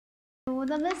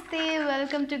Namaste,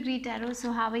 welcome to greetarot.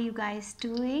 So how are you guys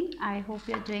doing? I hope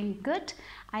you're doing good.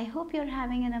 I hope you're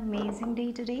having an amazing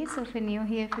day today. So if you're new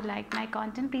here, if you like my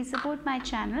content, please support my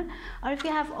channel, or if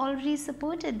you have already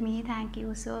supported me, thank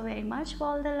you so very much for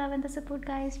all the love and the support,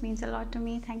 guys. Means a lot to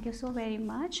me. Thank you so very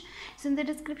much. So in the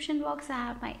description box I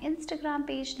have my Instagram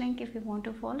page link. If you want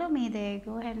to follow me there,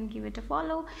 go ahead and give it a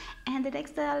follow, and the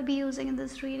text that I'll be using in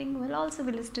this reading will also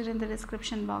be listed in the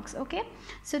description box. Okay,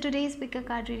 so today's picker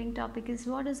card reading topic is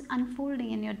what is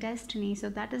unfolding in your destiny. So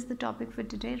that is the topic for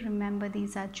today. Remember,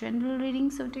 these are general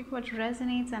readings, so take what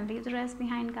resonates and leave the rest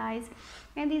behind, guys.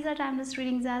 And these are timeless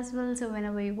readings as well, so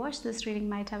whenever you watch this reading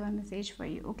might have a message for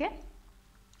you. Okay,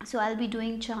 so I'll be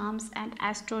doing charms and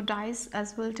astro dice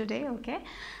as well today. Okay,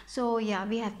 so yeah,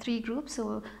 we have 3 groups,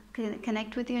 so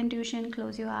connect with your intuition,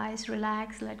 close your eyes,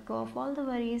 relax, let go of all the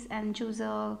worries, and choose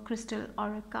a crystal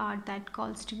or a card that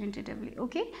calls to you intuitively.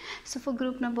 Okay, so for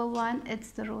group number 1,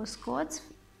 it's the rose quartz.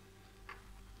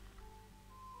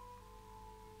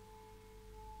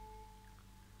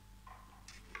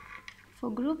 For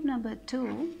group number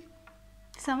 2,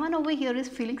 someone over here is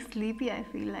feeling sleepy, I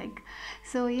feel like.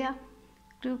 So yeah,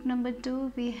 group number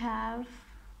 2, we have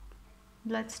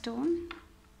bloodstone.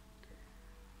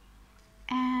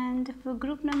 And for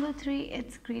group number 3,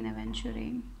 it's green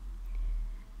aventurine.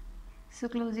 So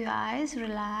close your eyes,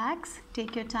 relax,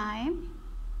 take your time.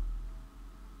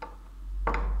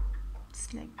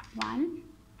 It's like 1,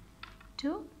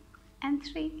 2 and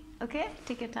 3. Okay,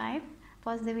 take your time.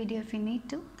 Pause the video if you need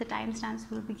to. The timestamps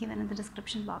will be given in the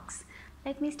description box.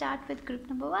 Let me start with group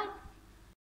number 1.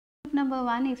 Group number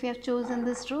 1, if you have chosen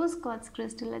this rose quartz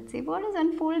crystal, let's see what is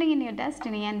unfolding in your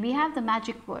destiny. And we have the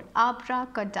magic word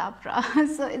abracadabra.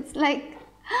 So it's like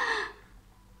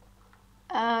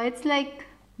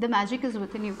the magic is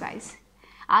within you, guys.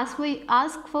 Ask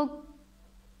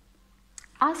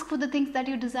for the things that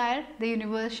you desire, the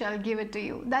universe shall give it to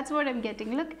you. That's what I'm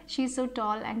getting. Look, she's so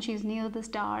tall and she's near the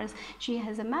stars. She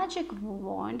has a magic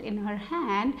wand in her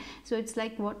hand. So it's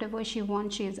like whatever she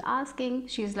wants, she is asking.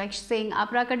 She's like saying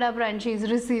abracadabra and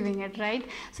she's receiving it, right?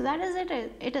 So that is it.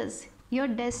 It is. Your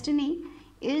destiny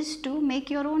is to make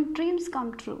your own dreams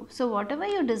come true. So whatever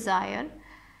you desire,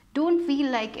 don't feel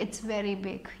like it's very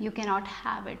big. You cannot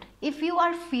have it. If you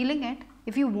are feeling it,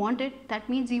 if you want it, that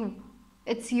means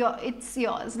it's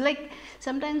yours. Like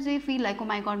sometimes we feel like, oh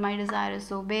my god, my desire is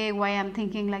so big, why I'm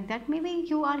thinking like that. Maybe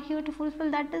you are here to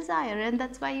fulfill that desire, and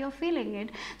that's why you're feeling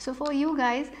it. So for you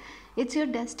guys, it's your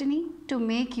destiny to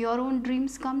make your own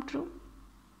dreams come true.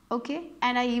 Okay,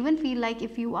 and I even feel like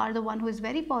if you are the one who is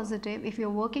very positive, if you're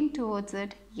working towards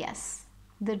it, yes,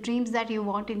 the dreams that you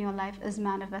want in your life is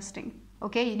manifesting.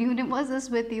 Okay, universe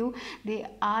is with you. They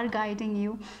are guiding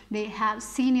you. They have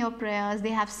seen your prayers,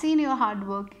 they have seen your hard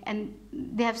work, and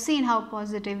they have seen how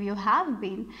positive you have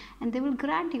been, and they will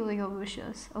grant you your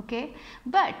wishes. Okay,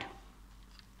 but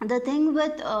the thing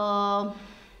with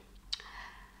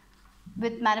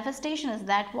manifestation is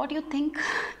that what you think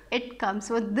it comes.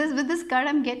 With this card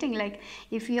I'm getting, like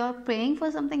if you're praying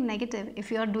for something negative, if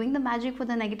you're doing the magic for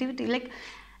the negativity, like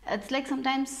it's like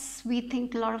sometimes we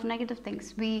think a lot of negative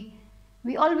things.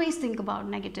 We always think about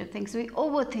negative things. We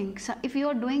overthink. So if you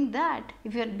are doing that,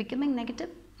 if you are becoming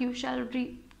negative, you shall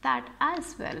reap that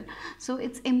as well. So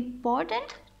it's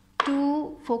important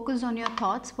to focus on your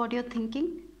thoughts, what you're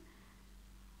thinking.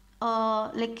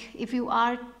 Like if you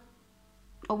are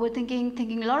overthinking,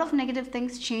 thinking a lot of negative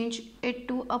things, change it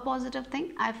to a positive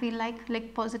thing. I feel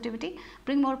like positivity,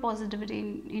 bring more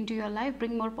positivity into your life,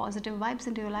 bring more positive vibes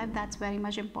into your life. That's very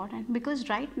much important, because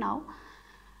right now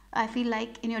I feel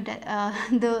like in your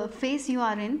the phase you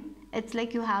are in, it's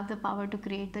like you have the power to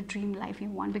create the dream life you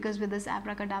want, because with this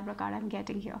abracadabra card I'm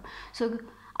getting here. So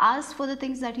ask for the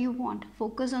things that you want,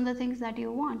 focus on the things that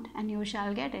you want, and you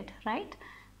shall get it, right?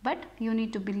 But you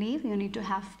need to believe, you need to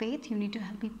have faith, you need to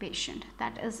be patient.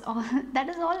 That is all that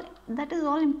is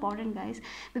all important, guys,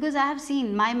 because I have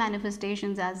seen my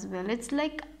manifestations as well. It's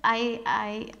like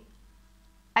I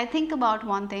think about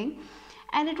one thing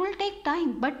and it will take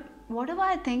time, but whatever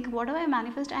I think, whatever I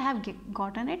manifest, I have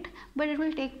gotten it, but it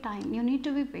will take time. You need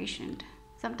to be patient.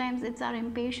 Sometimes it's our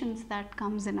impatience that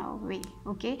comes in our way.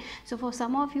 Okay, so for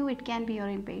some of you it can be your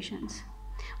impatience.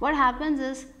 What happens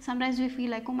is sometimes we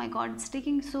feel like, oh my god, it's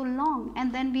taking so long,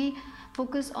 and then we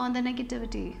focus on the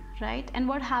negativity, right? And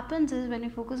what happens is when you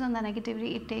focus on the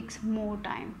negativity, it takes more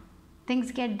time,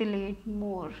 things get delayed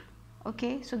more.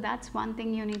 Okay, so that's one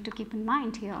thing you need to keep in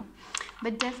mind here.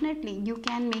 But definitely you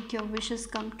can make your wishes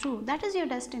come true. That is your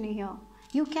destiny here.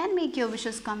 You can make your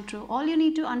wishes come true. All you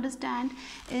need to understand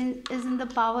is in the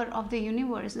power of the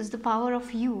universe, is the power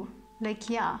of you. Like,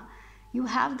 yeah, you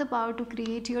have the power to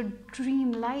create your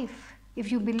dream life.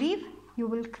 If you believe, you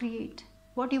will create.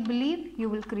 What you believe, you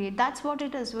will create. That's what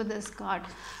it is with this card.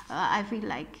 I feel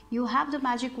like you have the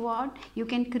magic wand. You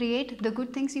can create the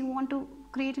good things you want to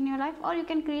create in your life, or you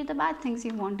can create the bad things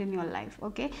you want in your life.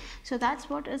 Okay, so that's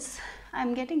what is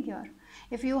I'm getting here.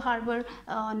 If you harbor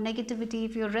negativity,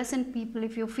 if you resent people,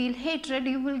 if you feel hatred,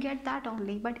 you will get that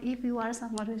only. But if you are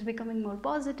someone who is becoming more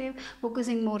positive,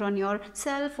 focusing more on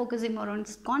yourself, focusing more on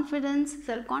confidence,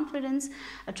 self-confidence,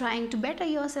 trying to better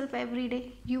yourself every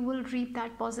day, you will reap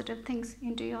that positive things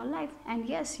into your life. And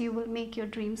yes, you will make your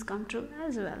dreams come true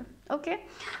as well. Okay,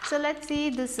 so let's see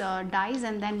this dice,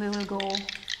 and then we will go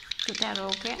to tarot.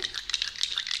 Okay,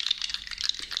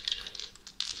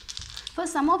 for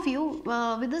some of you,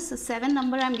 with this 7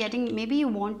 number I'm getting, maybe you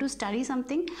want to study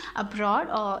something abroad,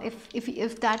 or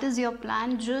if that is your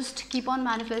plan, just keep on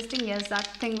manifesting. Yes, that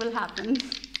thing will happen.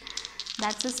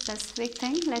 That's a specific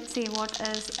thing. Let's see what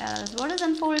is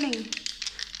unfolding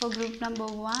for group number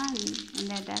 1 in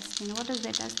their destiny. What is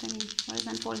their destiny? What is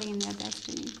unfolding in their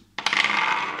destiny?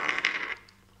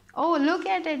 Oh, look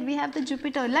at it. We have the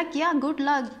Jupiter. Luck, yeah, good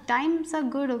luck. Times are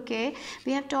good, okay.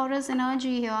 We have Taurus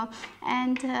energy here.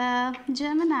 And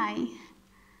Gemini.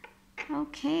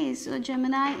 Okay, so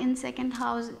Gemini in 2nd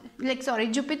house.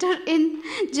 Jupiter in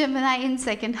Gemini in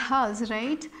 2nd house,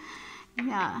 right?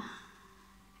 Yeah.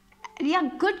 Yeah,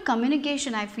 good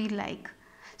communication, I feel like.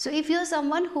 So if you're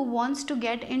someone who wants to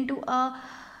get into a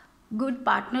good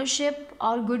partnership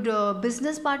or good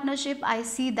business partnership, I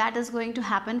see that is going to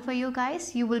happen for you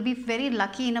guys. You will be very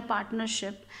lucky in a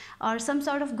partnership, or some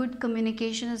sort of good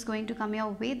communication is going to come your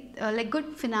way, like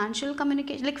good financial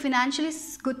communication, like financially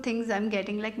good things I'm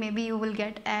getting. Like maybe you will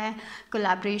get a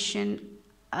collaboration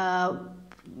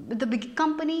with the big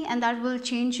company, and that will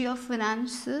change your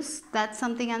finances. That's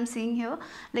something I'm seeing here.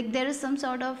 Like there is some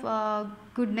sort of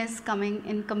goodness coming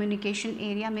in communication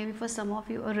area. Maybe for some of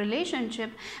you a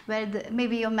relationship where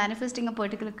maybe you're manifesting a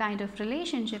particular kind of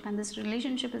relationship, and this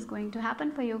relationship is going to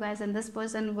happen for you guys, and this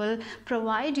person will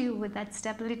provide you with that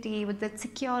stability, with that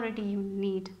security you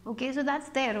need. Okay, so that's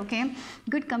there. Okay,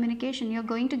 good communication. You're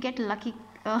going to get lucky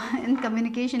in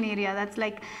communication area. That's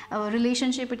like a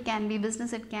relationship, it can be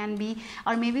business, it can be,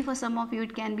 or maybe for some of you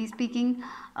it can be speaking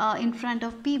in front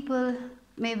of people.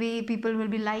 Maybe people will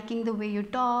be liking the way you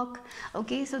talk.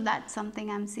 Okay, so that's something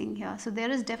I'm seeing here. So there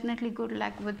is definitely good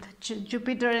luck with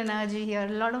Jupiter energy here.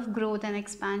 A lot of growth and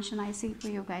expansion I see for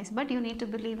you guys, but you need to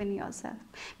believe in yourself.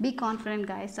 Be confident,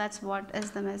 guys. That's what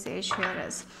is the message here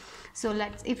is. So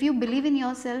if you believe in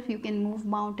yourself, you can move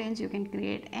mountains, you can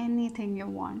create anything you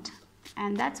want.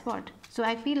 And that's what. So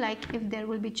I feel like if there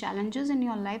will be challenges in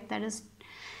your life, that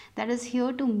is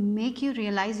here to make you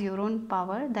realize your own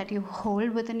power that you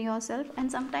hold within yourself.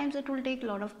 And sometimes it will take a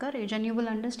lot of courage, and you will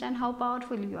understand how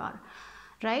powerful you are,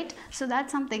 right? So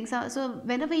that's something. So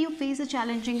whenever you face a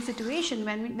challenging situation,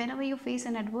 whenever you face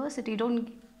an adversity,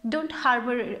 don't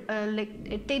harbor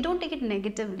don't take it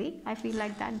negatively. I feel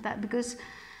like that because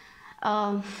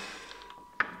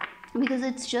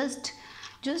it's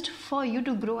just for you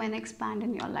to grow and expand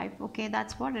in your life. Okay,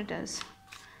 that's what it is.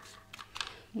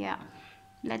 Yeah,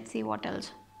 let's see what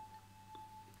else.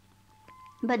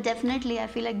 But definitely I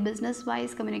feel like business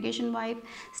wise, communication wise,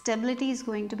 stability is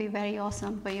going to be very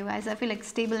awesome for you guys. I feel like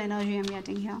stable energy I'm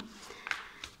getting here.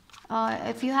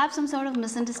 If you have some sort of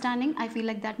misunderstanding, I feel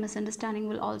like that misunderstanding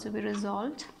will also be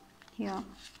resolved here.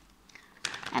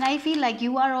 And I feel like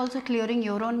you are also clearing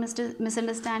your own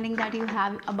misunderstanding that you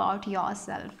have about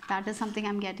yourself. That is something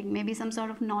I'm getting. Maybe some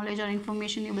sort of knowledge or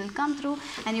information you will come through,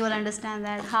 and you will understand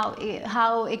that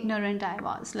how ignorant I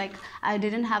was. Like I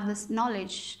didn't have this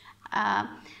knowledge,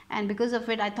 and because of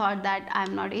it I thought that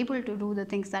I'm not able to do the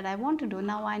things that I want to do.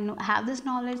 Now I have this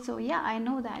knowledge, so yeah, I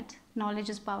know that knowledge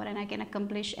is power and I can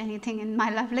accomplish anything in my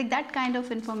life. Like that kind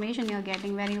of information you're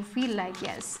getting, where you feel like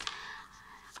yes,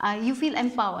 you feel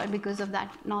empowered because of that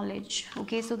knowledge.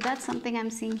 Okay, so that's something I'm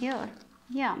seeing here.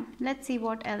 Yeah, let's see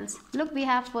what else. Look, we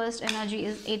have first energy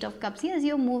is 8 of Cups. Yes,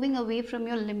 you're moving away from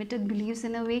your limited beliefs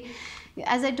in a way.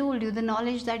 As I told you, the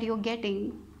knowledge that you're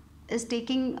getting is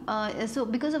taking so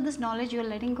because of this knowledge you're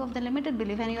letting go of the limited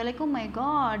belief, and you're like, oh my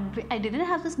god, I didn't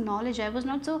have this knowledge. I was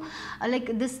not so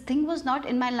like this thing was not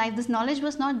in my life, this knowledge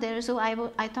was not there. So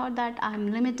I thought that I'm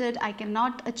limited, I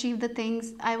cannot achieve the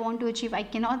things I want to achieve, I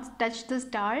cannot touch the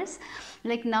stars.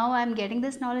 Like now I'm getting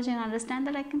this knowledge and understand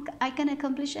that I can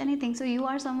accomplish anything. So you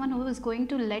are someone who is going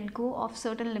to let go of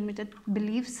certain limited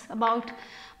beliefs about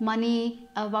money,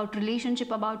 about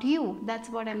relationship, about you. That's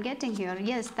what I'm getting here.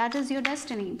 Yes, that is your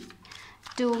destiny,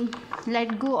 to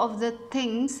let go of the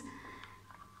things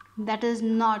that is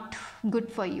not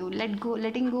good for you.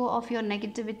 Letting go of your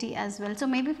negativity as well. So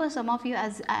maybe for some of you,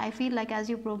 as I feel like, as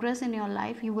you progress in your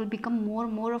life, you will become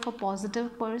more of a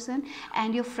positive person,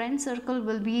 and your friend circle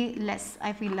will be less.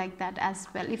 I feel like that as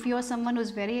well. If you are someone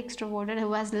who's very extroverted,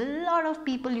 who has a lot of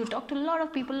people, you talk to a lot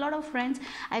of people, a lot of friends,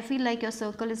 I feel like your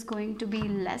circle is going to be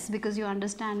less, because you're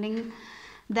understanding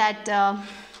that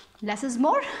less is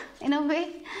more in a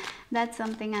way. That's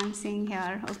something I'm seeing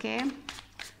here. Okay,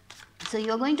 so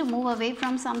you're going to move away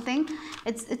from something.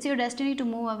 It's your destiny to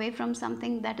move away from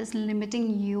something that is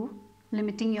limiting you,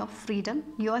 limiting your freedom.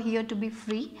 You're here to be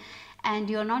free, and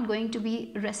you're not going to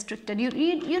be restricted.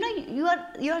 You know,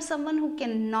 you are someone who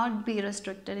cannot be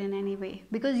restricted in any way,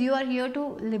 because you are here to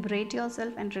liberate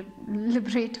yourself and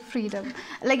liberate freedom,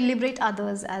 like liberate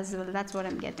others as well. That's what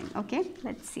I'm getting. Okay,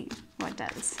 let's see what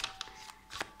else.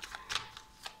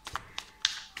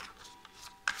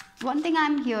 One thing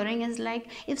I'm hearing is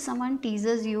like, if someone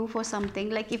teases you for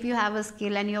something, like if you have a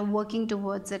skill and you're working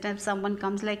towards it, and someone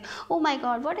comes like, oh my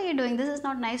god, what are you doing, this is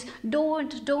not nice,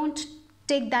 don't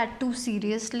take that too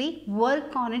seriously.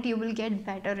 Work on it, you will get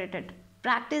better at it.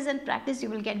 Practice and practice,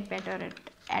 you will get better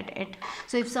at it.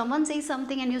 So if someone says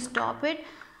something and you stop it,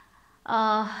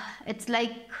 it's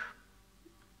like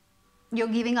you're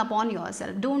giving up on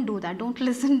yourself. Don't do that. Don't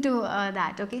listen to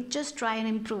that. Okay, just try and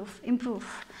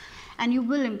improve, and you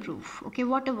will improve. Okay,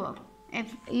 whatever.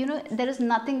 If you know, there is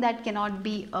nothing that cannot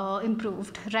be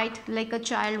improved, right? Like a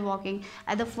child walking,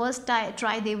 at the first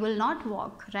try they will not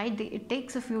walk, right? It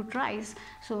takes a few tries.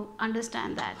 So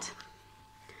understand that.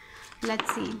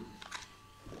 Let's see.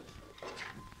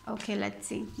 Okay, let's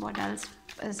see what else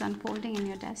is unfolding in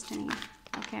your destiny.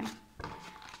 Okay.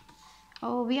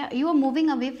 Oh, you are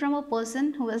moving away from a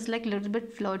person who is like a little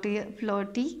bit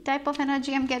flirty type of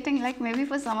energy. I'm getting, like maybe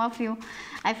for some of you,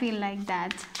 I feel like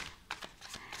that.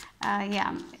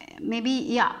 Yeah, maybe,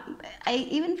 yeah. I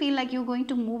even feel like you're going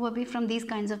to move away from these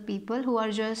kinds of people who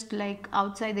are just like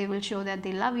outside. They will show that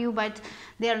they love you, but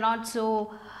they are not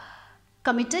so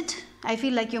committed. I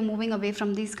feel like you're moving away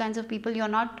from these kinds of people. You're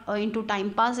not into time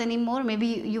pass anymore. Maybe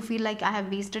you feel like, I have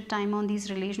wasted time on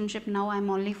these relationship, now I'm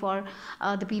only for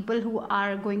the people who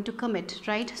are going to commit,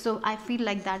 right? So I feel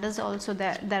like that is also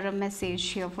there a message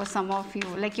here for some of you.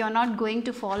 Like, you're not going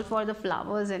to fall for the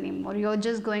flowers anymore. You're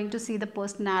just going to see the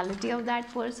personality of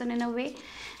that person in a way.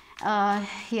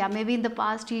 Yeah, maybe in the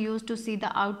past you used to see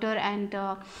the outer and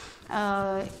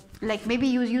like maybe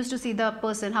you used to see the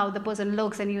person, how the person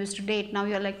looks, and you used to date. Now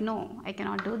you're like, no, I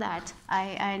cannot do that.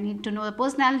 I need to know the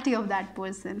personality of that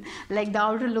person. Like, the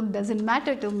outer look doesn't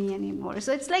matter to me anymore.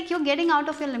 So it's like you're getting out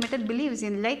of your limited beliefs.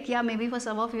 In like, yeah, maybe for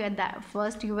some of you at that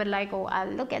first you were like, oh,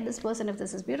 I'll look at this person, if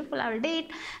this is beautiful, I'll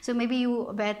date. So maybe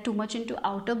you were too much into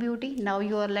outer beauty. Now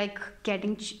you're like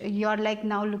you're like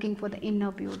now looking for the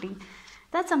inner beauty.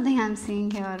 That's something I'm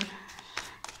seeing here.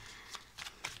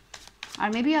 Or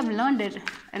maybe you have learned it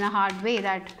in a hard way,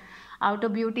 that outer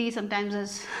beauty sometimes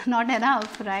is not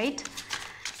enough, right?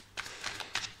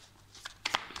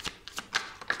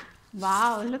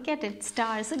 Wow, look at it,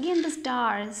 stars. Again, the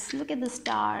stars. Look at the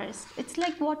stars. It's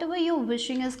like whatever you're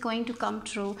wishing is going to come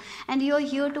true, and you're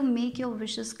here to make your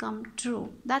wishes come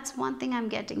true. That's one thing I'm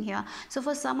getting here. So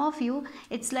for some of you,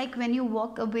 it's like when you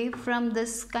walk away from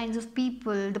this kinds of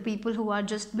people, the people who are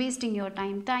just wasting your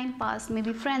time pass,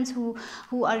 maybe friends who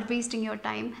are wasting your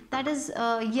time. That is,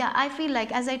 yeah, I feel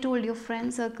like, as I told you,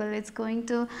 friend circle, it's going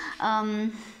to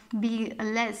be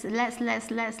less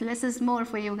is more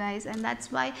for you guys. And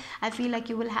that's why I feel like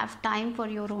you will have time for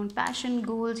your own passion,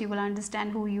 goals. You will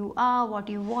understand who you are, what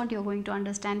you want. You're going to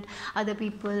understand other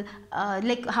people,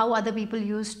 like how other people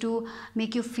used to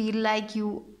make you feel like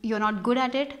you're not good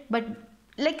at it. But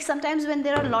like sometimes when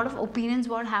there are a lot of opinions,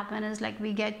 what happen is like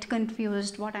we get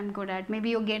confused what I'm good at. Maybe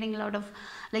you're getting a lot of,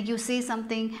 like, you say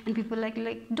something and people like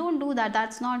don't do that,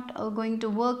 that's not going to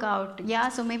work out. Yeah,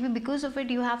 so maybe because of it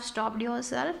you have stopped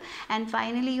yourself, and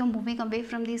finally you're moving away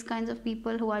from these kinds of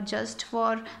people who are just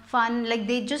for fun. Like,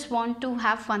 they just want to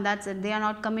have fun, that's it. They are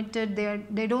not committed.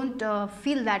 They don't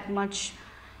feel that much,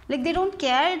 like they don't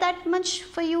care that much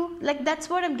for you. Like, that's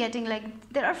what I'm getting. Like,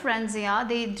 there are friends, yeah,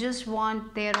 they just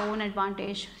want their own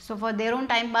advantage. So for their own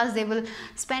time pass, they will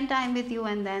spend time with you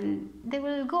and then they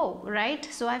will go, right?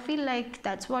 So I feel like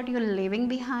that's what you're leaving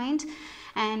behind,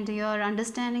 and you're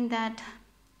understanding that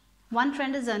one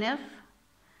friend is enough.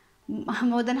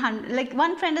 More than 100, like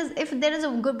one friend is, if there is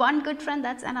one good friend,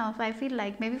 that's enough. I feel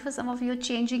like maybe for some of you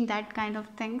changing that kind of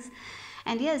things.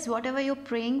 And yes, whatever you're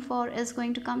praying for is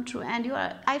going to come true. And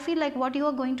I feel like what you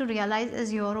are going to realize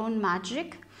is your own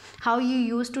magic. How you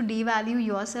used to devalue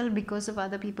yourself because of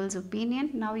other people's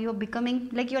opinion. Now you're becoming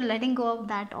like, you're letting go of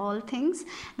that all things.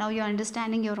 Now you're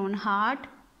understanding your own heart,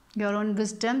 your own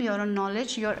wisdom, your own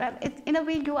knowledge. In a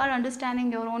way, you are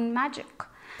understanding your own magic,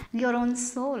 your own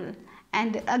soul.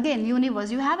 And again,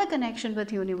 universe, you have a connection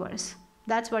with universe.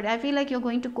 That's what I feel like. You're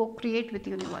going to co-create with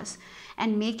universe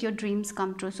and make your dreams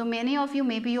come true. So many of you,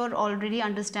 maybe you're already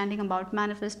understanding about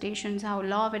manifestations, how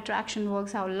law of attraction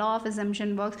works, how law of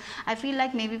assumption works. I feel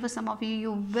like maybe for some of you,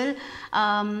 you will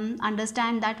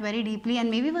understand that very deeply, and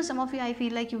maybe for some of you, I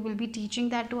feel like you will be teaching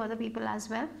that to other people as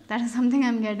well. That is something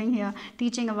I'm getting here,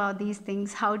 teaching about these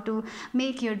things, how to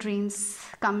make your dreams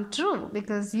come true,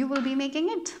 because you will be making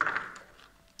it.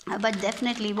 But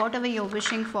definitely whatever you're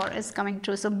wishing for is coming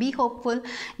true. So be hopeful.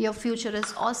 Your future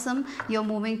is awesome. You're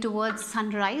moving towards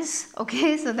sunrise.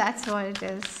 Okay, so that's what it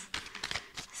is.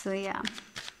 So yeah.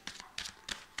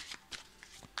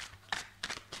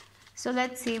 So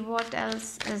let's see what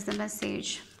else is the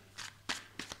message.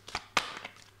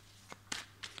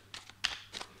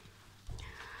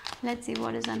 Let's see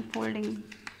what is unfolding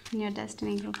in your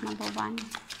destiny, group number 1.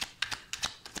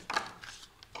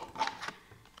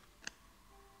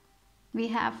 We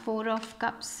have 4 of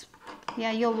Cups.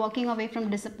 Yeah, you're walking away from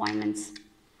disappointments.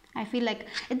 I feel like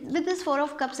with this 4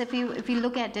 of Cups, if you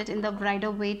look at it in the brighter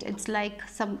weight, it's like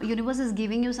some universe is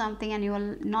giving you something and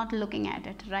you're not looking at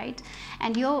it, right?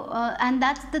 And and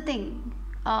that's the thing.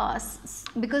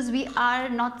 Because we are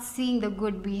not seeing the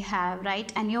good we have,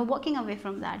 right? And you're walking away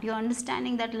from that. You're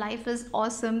understanding that life is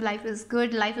awesome, life is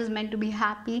good, life is meant to be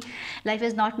happy, life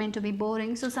is not meant to be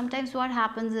boring. So sometimes what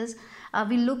happens is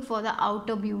we look for the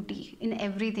outer beauty in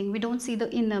everything. We don't see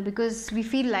the inner, because we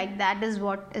feel like that is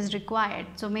what is required.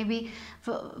 So maybe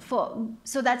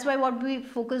so that's why what we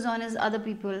focus on is other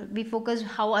people. We focus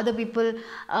how other people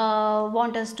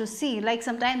want us to see. Like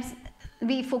sometimes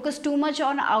we focus too much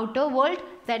on outer world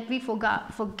that we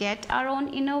forget our own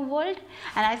inner world.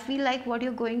 And I feel like what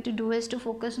you're going to do is to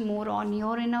focus more on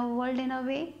your inner world in a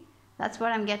way. That's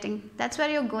what I'm getting. That's where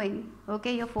you're going.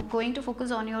 Okay, you're going to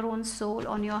focus on your own soul,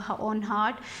 on your own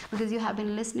heart, because you have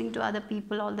been listening to other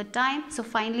people all the time. So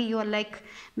finally you are like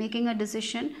making a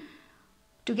decision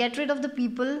to get rid of the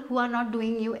people who are not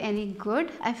doing you any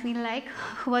good. I feel like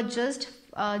who are just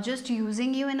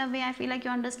using you in a way. I feel like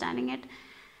you're understanding it.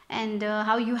 And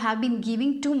how you have been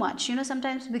giving too much,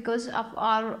 sometimes because of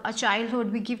our childhood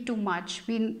we give too much.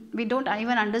 We don't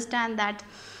even understand that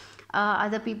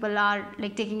other people are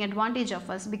like taking advantage of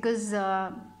us, because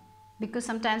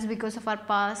sometimes because of our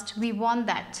past we want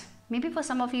that. Maybe for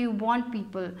some of you want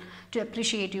people to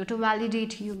appreciate you, to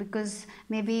validate you, because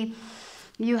maybe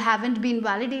you haven't been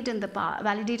validated in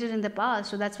the past,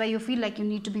 so that's why you feel like you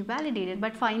need to be validated.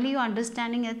 But finally you're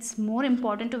understanding it's more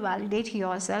important to validate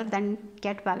yourself than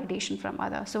get validation from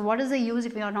others. So what is the use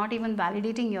if you're not even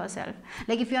validating yourself?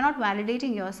 Like if you're not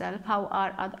validating yourself, how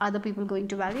are other people going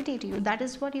to validate you? That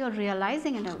is what you're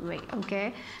realizing in a way.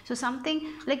 Okay, so something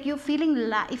like you're feeling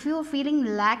if you're feeling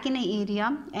lack in an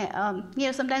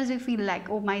area, sometimes we feel like,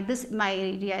 oh my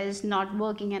area is not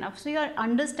working enough. So you're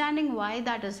understanding why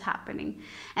that is happening.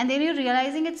 And then you're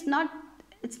realizing it's not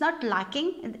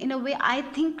lacking in a way. I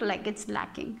think like it's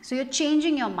lacking. So you're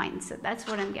changing your mindset. That's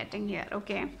what I'm getting here.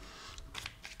 Okay,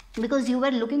 because you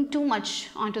were looking too much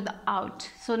onto the out.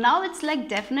 So now it's like,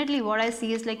 definitely what I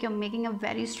see is like you're making a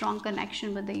very strong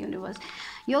connection with the universe.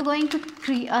 You're going to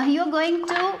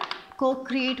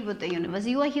co-create with the universe.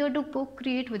 You are here to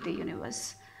co-create with the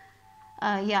universe.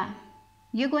 Yeah,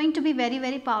 you're going to be very,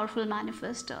 very powerful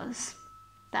manifestors.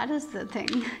 That is the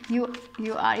thing. You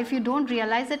are, if you don't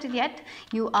realize it yet,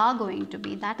 you are going to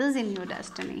be. That is in your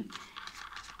destiny.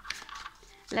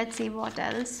 Let's see what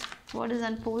else. What is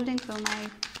unfolding for my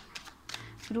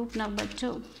group number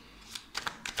 2?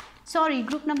 Sorry,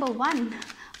 group number 1.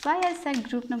 Why I said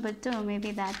group number 2?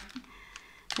 Maybe that.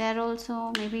 There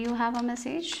also, maybe you have a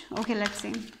message. Okay, let's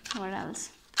see. What else?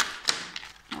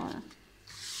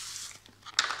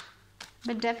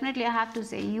 But definitely I have to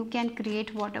say, you can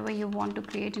create whatever you want to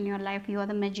create in your life. You are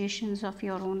the magicians of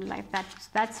your own life.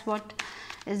 That's what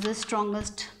is the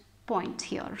strongest point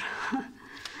here.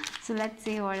 So let's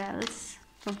see what else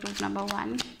for group number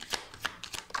 1.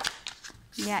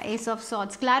 Yeah, Ace of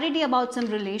Swords. Clarity about some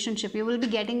relationship. You will be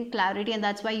getting clarity, and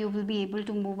that's why you will be able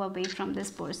to move away from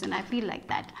this person. I feel like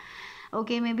that.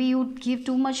 Okay, maybe you give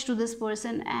too much to this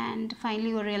person and finally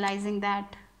you're realizing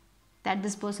that that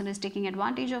this person is taking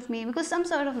advantage of me, because some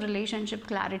sort of relationship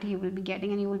clarity you will be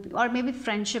getting, and you will be, or maybe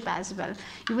friendship as well.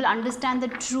 You will understand the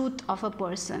truth of a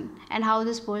person and how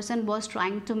this person was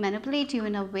trying to manipulate you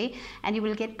in a way, and you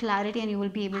will get clarity and you will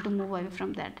be able to move away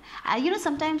from that. You know,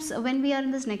 sometimes when we are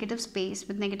in this negative space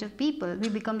with negative people, we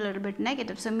become a little bit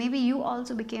negative. So maybe you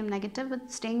also became negative with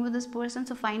staying with this person.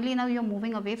 So finally now you're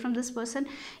moving away from this person,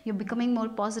 you're becoming more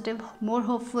positive, more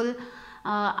hopeful,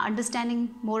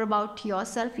 understanding more about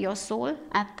yourself, your soul,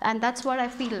 and that's what I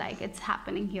feel like it's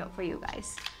happening here for you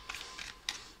guys.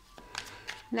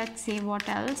 Let's see what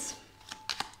else.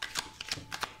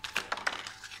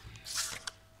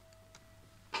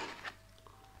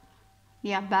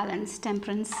 Yeah, balance,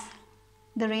 temperance,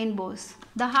 the rainbows.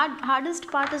 The hardest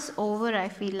part is over, I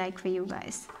feel like, for you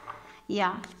guys.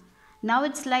 Yeah, now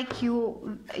it's like you're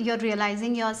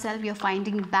realizing yourself, you're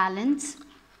finding balance.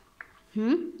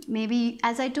 Maybe,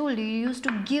 as I told you, you used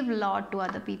to give a lot to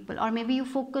other people, or maybe you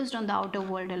focused on the outer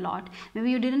world a lot. Maybe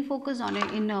you didn't focus on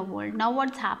your inner world. Now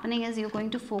what's happening is you're going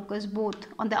to focus both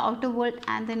on the outer world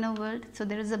and the inner world. So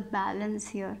there is a balance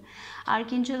here.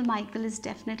 Archangel Michael is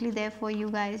definitely there for you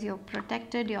guys. You're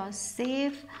protected, you're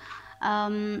safe,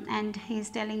 and he's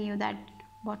telling you that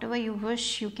whatever you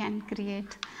wish, you can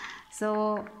create.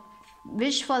 So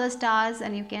wish for the stars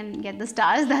and you can get the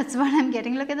stars. That's what I'm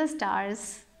getting. Look at the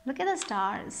stars. Look at the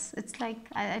stars. It's like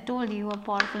I told you, are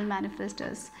powerful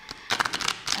manifestors.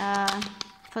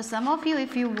 For some of you,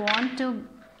 if you want to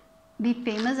be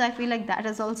famous, I feel like that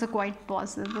is also quite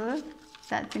possible.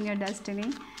 That's in your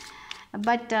destiny.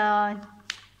 But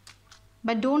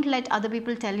don't let other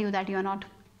people tell you that you're not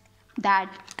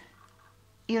that,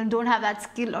 you don't have that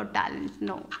skill or talent.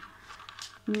 No.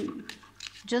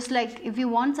 Just like if you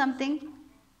want something,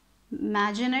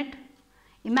 imagine it.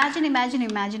 Imagine.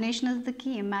 Imagination is the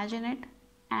key. Imagine it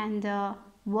and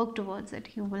work towards it.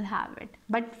 You will have it.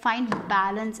 But find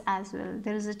balance as well.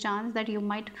 There is a chance that you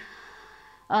might,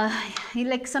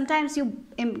 like sometimes you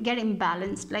get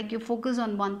imbalanced. Like you focus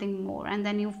on one thing more and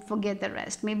then you forget the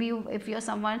rest. Maybe if you're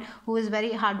someone who is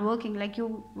very hardworking, like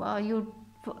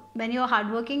when you're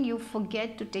hardworking, you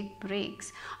forget to take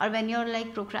breaks, or when you're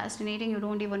like procrastinating, you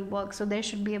don't even work. So there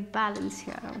should be a balance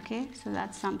here. Okay, so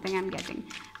that's something I'm getting.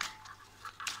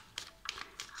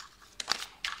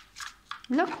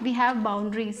 Look, we have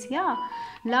boundaries. Yeah,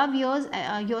 love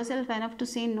yourself enough to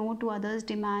say no to others'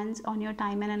 demands on your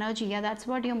time and energy. Yeah, that's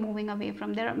what you're moving away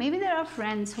from. Maybe there are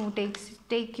friends who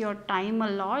take your time a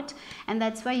lot, and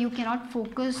that's why you cannot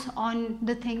focus on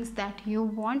the things that you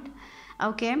want.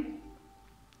 Okay,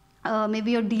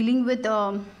 maybe you're dealing with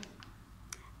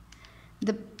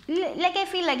I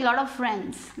feel like a lot of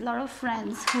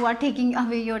friends who are taking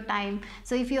away your time.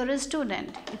 So if you're a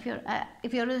student,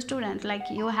 like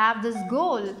you have this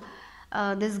goal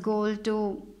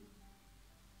to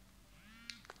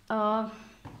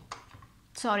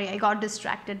sorry, I got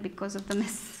distracted because of the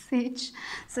message.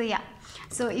 So yeah,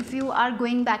 so if you are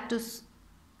going back to,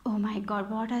 oh my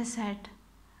god, what I said,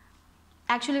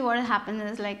 actually what happened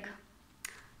is, like,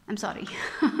 I'm sorry.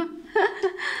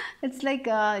 It's like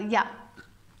yeah,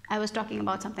 I was talking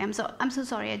about something. I'm so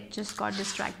sorry, I just got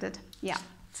distracted. Yeah,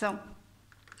 so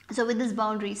with these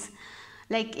boundaries,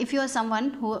 like if you are someone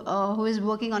who is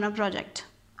working on a project,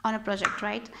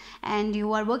 right, and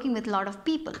you are working with a lot of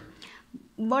people,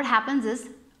 what happens is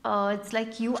it's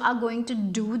like you are going to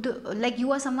do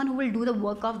you are someone who will do the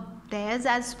work of theirs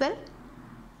as well.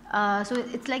 So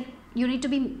it's like you need to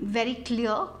be very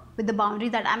clear with the boundary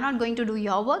that I'm not going to do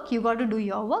your work, you got to do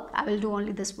your work, I will do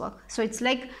only this work. So it's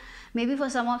like, maybe for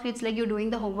some of you, it's like you're doing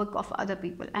the homework of other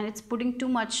people and it's putting too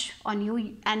much on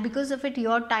you, and because of it,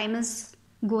 your time is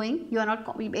going, you are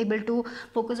not able to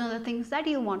focus on the things that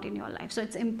you want in your life. So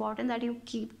it's important that you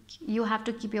have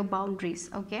to keep your boundaries.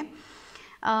 Okay,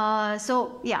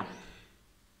 so yeah,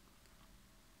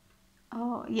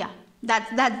 yeah,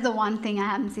 that's the one thing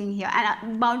I am seeing here.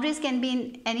 And boundaries can be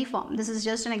in any form. This is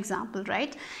just an example,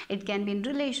 right? It can be in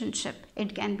relationship,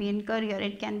 it can be in career,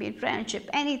 it can be in friendship,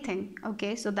 anything.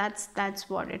 Okay, so that's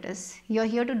what it is. You're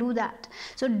here to do that.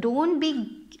 So don't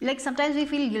be like, sometimes we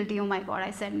feel guilty, oh my god,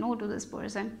 I said no to this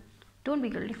person. Don't be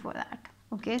guilty for that.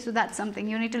 Okay, so that's something,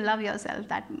 you need to love yourself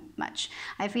that much.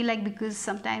 I feel like, because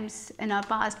sometimes in our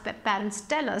past, parents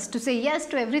tell us to say yes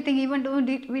to everything even though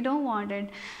we don't want it.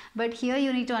 But here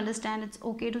you need to understand it's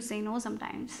okay to say no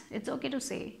sometimes. It's okay to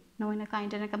say no in a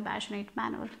kind and a compassionate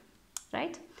manner,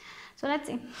 right? So let's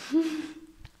see.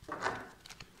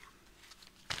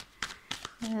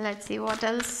 Let's see what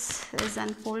else is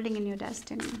unfolding in your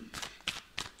destiny.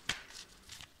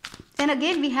 Then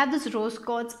again, we have this rose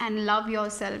quartz and love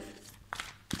yourself.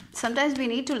 sometimes we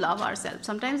need to love ourselves.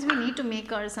 Sometimes we need to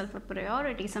make ourselves a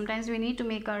priority. Sometimes we need to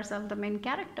make ourselves the main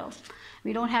character.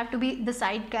 We don't have to be the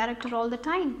side character all the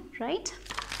time, right?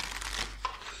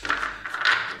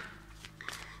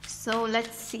 So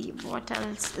let's see what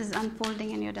else is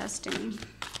unfolding in your destiny.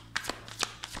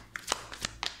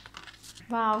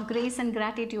 Wow, grace and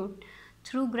gratitude.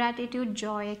 Through gratitude,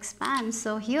 joy expands.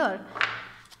 So here,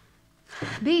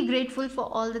 be grateful for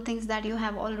all the things that you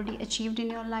have already achieved in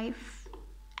your life.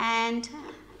 And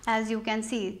as you can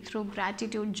see, through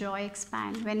gratitude, joy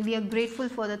expands. When we are grateful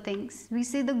for the things, we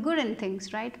see the good in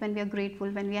things, right? When we are grateful,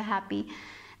 when we are happy,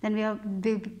 then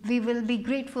we will be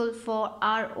grateful for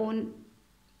our own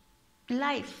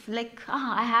life. Like,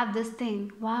 I have this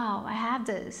thing. Wow, I have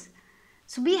this.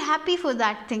 So be happy for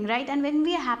that thing, right? And when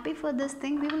we are happy for this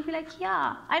thing, we will be like,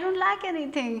 yeah, I don't lack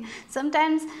anything.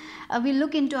 Sometimes we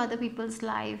look into other people's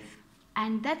life,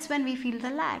 and that's when we feel the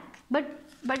lack. But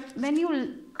when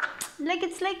you, like,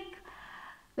 it's like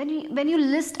when you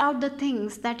list out the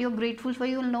things that you're grateful for,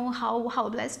 you'll know how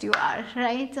blessed you are,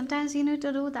 right? Sometimes you need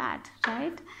to do that,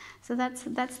 right? So that's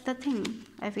the thing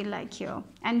I feel like here.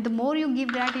 And the more you give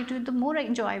gratitude, the more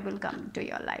joy will come to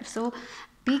your life. So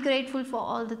be grateful for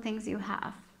all the things you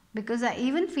have, because I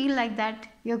even feel like that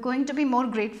you're going to be more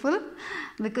grateful,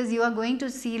 because you are going to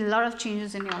see a lot of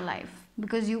changes in your life.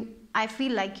 Because I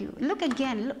feel like you look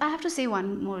again. Look, I have to say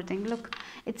one more thing. Look,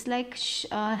 it's like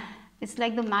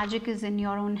the magic is in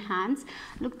your own hands.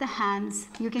 Look, the hands,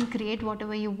 you can create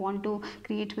whatever you want to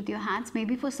create with your hands.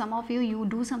 Maybe for some of you, you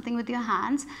do something with your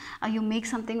hands, you make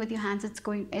something with your hands. It's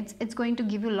going to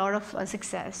give you a lot of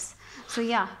success. So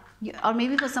yeah. Or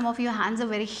maybe for some of your hands are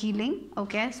very healing.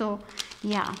 Okay, so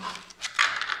yeah,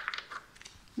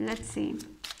 let's see.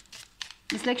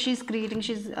 It's like she's creating.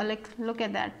 She's like, look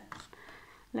at that.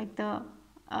 Like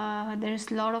there's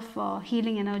a lot of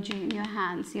healing energy in your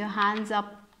hands. Your hands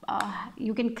up.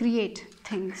 You can create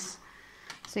things.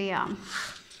 So yeah.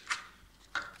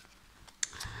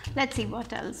 Let's see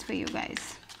what else for you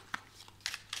guys.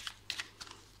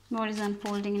 What is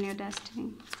unfolding in your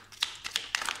destiny?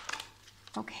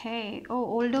 Okay. Oh,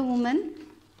 older woman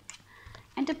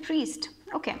and a priest.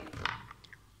 Okay.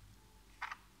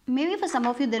 Maybe for some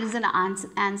of you there is an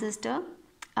ancestor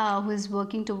who is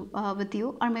working with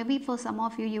you, or maybe for some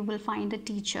of you, you will find a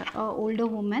teacher, an older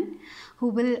woman who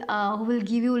will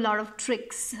give you a lot of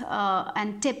tricks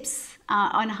and tips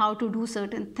on how to do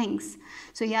certain things.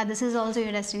 So yeah, this is also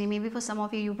your destiny. Maybe for some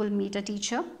of you, you will meet a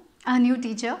teacher, a new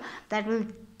teacher that will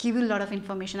give you a lot of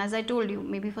information. As I told you,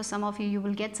 maybe for some of you, you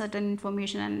will get certain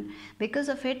information, and because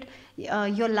of it,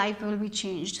 your life will be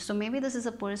changed. So maybe this is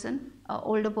a person,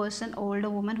 older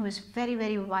woman who is very,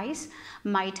 very wise,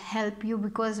 might help you,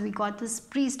 because we got this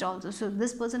priest also. So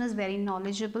this person is very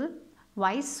knowledgeable,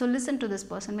 wise. So listen to this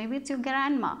person. Maybe it's your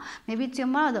grandma, maybe it's your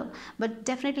mother, but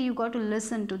definitely you got to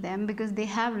listen to them, because they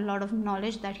have a lot of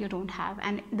knowledge that you don't have,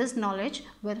 and this knowledge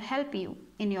will help you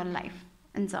in your life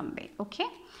in some way. Okay,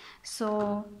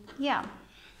 so yeah,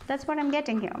 that's what I'm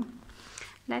getting here.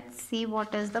 Let's see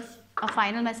what is the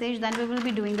final message, then we will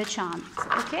be doing the chants.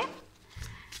 Okay,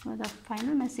 well, the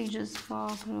final messages for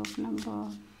group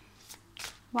number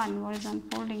 1. What is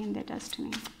unfolding in their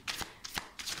destiny?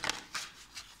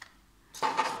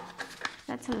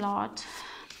 That's a lot.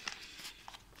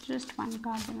 Just one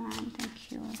card in hand.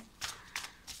 Thank you.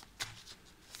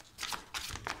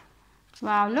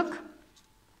 Wow, look.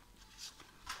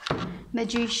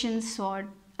 Magician's sword.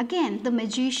 Again, the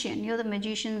magician. You're the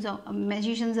magicians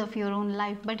of your own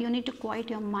life, but you need to quiet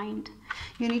your mind.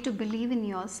 You need to believe in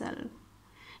yourself.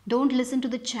 Don't listen to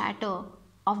the chatter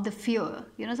of the fear.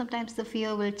 You know, sometimes the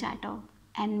fear will chatter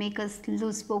and make us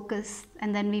lose focus,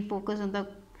 and then we focus on the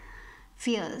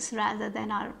fears rather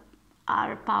than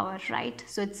our power, right?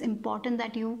 So it's important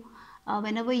that you,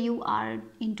 whenever you are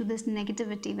into this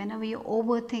negativity, whenever you're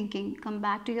overthinking, come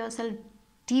back to yourself.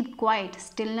 Deep quiet,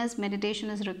 stillness, meditation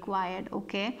is required.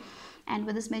 Okay, and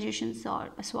with this magician's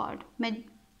sword,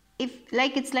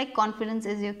 it's like confidence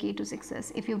is your key to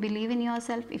success. If you believe in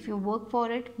yourself, if you work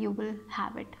for it, you will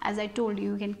have it. As I told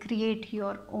you, you can create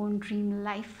your own dream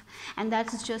life, and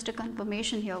that's just a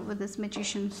confirmation here with this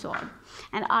magician's sword.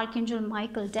 And Archangel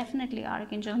Michael, definitely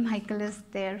Archangel Michael is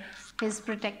there. He's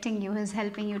protecting you. He's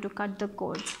helping you to cut the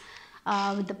cords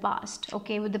with the past,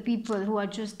 okay, with the people who are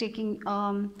just taking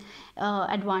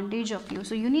advantage of you.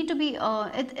 So you need to be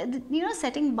you know,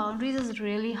 setting boundaries is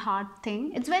really hard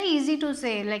thing. It's very easy to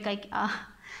say, like,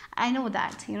 I know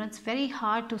that, you know, it's very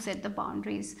hard to set the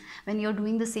boundaries when you're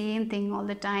doing the same thing all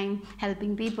the time,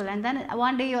 helping people, and then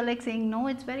one day you're like saying no.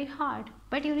 It's very hard,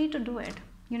 but you need to do it.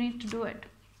 You need to do it.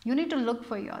 You need to look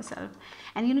for yourself,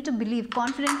 and you need to believe,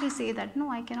 confidently say that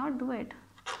no, I cannot do it.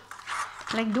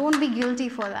 Like, don't be guilty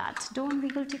for that. Don't be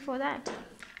guilty for that.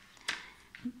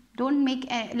 Don't make,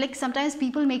 like, sometimes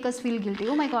people make us feel guilty.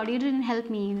 Oh my God, you didn't help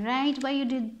me, right? Why you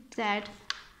did that?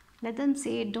 Let them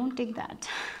say it. Don't take that.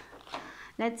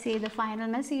 Let's say the final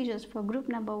messages for group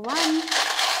number 1.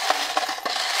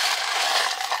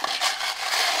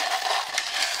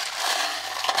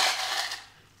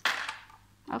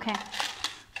 Okay.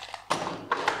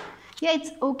 Yeah,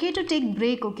 it's okay to take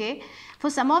break, okay? For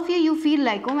some of you, you feel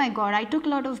like, oh my God, I took a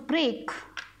lot of break.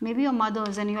 Maybe your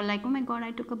mothers, and you're like, oh my God,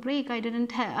 I took a break. I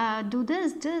didn't do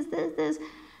this.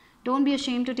 Don't be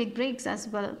ashamed to take breaks as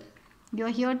well. You're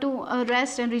here to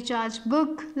rest and recharge.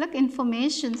 Book, look,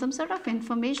 information. Some sort of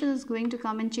information is going to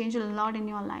come and change a lot in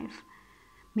your life.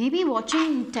 Maybe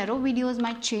watching tarot videos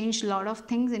might change a lot of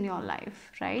things in your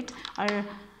life, right? Or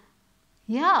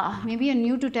yeah, maybe you're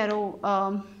new to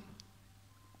tarot.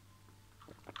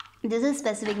 This is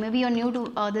specific. Maybe you're new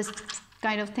to this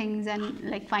kind of things, and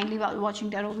like finally watching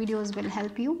tarot videos will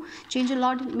help you change a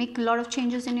lot, make a lot of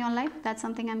changes in your life. That's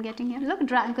something I'm getting here. Look,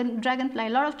 dragonfly, a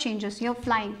lot of changes. You're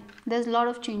flying. There's a lot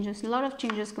of changes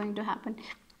going to happen.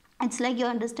 It's like you're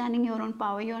understanding your own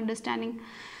power. You're understanding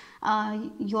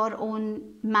your own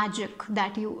magic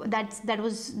that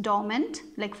was dormant.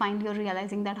 Like finally you're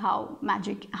realizing that how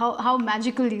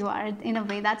magical you are in a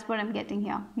way. That's what I'm getting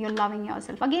here. You're loving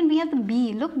yourself. Again, we have the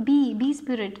bee. Look, bee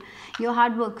spirit, your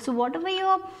hard work. So whatever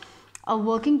you're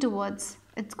working towards,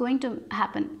 it's going to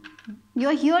happen.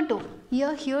 You're here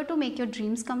to make your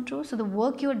dreams come true. So the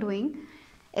work you're doing,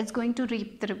 it's going to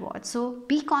reap the reward. So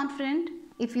be confident.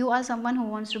 If you are someone who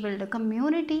wants to build a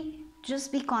community,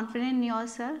 just be confident in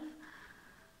yourself.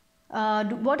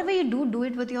 Whatever you do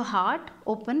it with your heart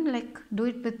open, like do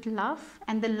it with love,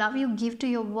 and the love you give to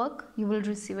your work, you will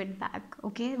receive it back.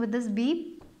 Okay, with this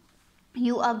bee,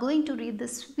 you are going to reap the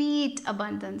sweet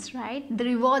abundance, right? The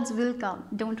rewards will come,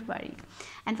 don't worry.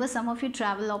 And for some of you,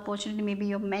 travel opportunity, maybe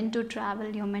you're meant to travel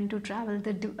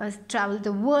travel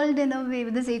the world in a way.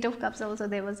 With this 8 of Cups also,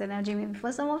 there was energy. Maybe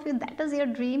for some of you, that is your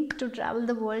dream, to travel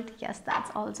the world. Yes,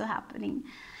 that's also happening.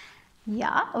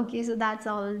 Yeah, okay, so that's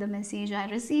all the message I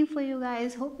received for you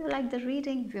guys. Hope you liked the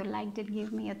reading. If you liked it,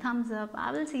 give me a thumbs up.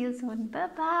 I will see you soon. Bye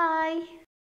bye.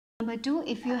 Number 2,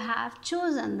 if you have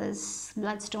chosen this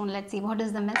bloodstone, let's see what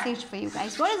is the message for you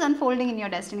guys. What is unfolding in your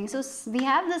destiny? So we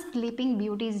have the Sleeping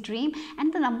Beauty's dream,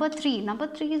 and the number 3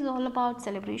 is all about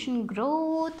celebration,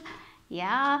 growth.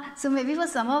 Yeah, so maybe for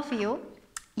some of you,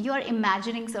 you're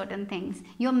imagining certain things.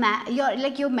 You're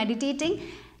meditating,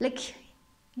 like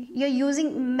you're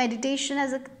using meditation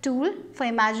as a tool for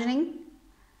imagining,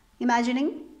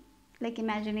 like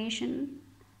imagination.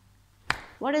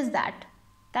 What is that?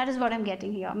 That is what I'm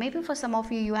getting here. Maybe for some of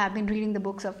you, you have been reading the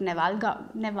books of Neville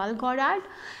Goddard.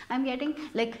 I'm getting,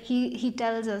 like, he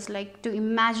tells us like to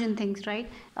imagine things, right?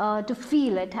 To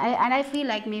feel it. And I feel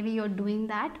like maybe you're doing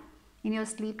that in your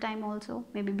sleep time also.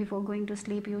 Maybe before going to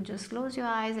sleep, you just close your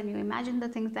eyes and you imagine the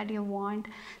things that you want.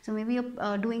 So maybe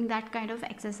you're doing that kind of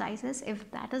exercises.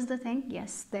 If that is the thing,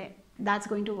 yes, that's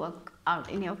going to work out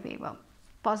in your favor.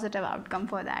 Positive outcome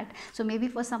for that. So maybe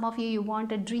for some of you, you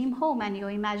want a dream home and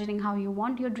you're imagining how you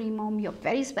want your dream home. You're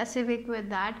very specific with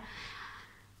that.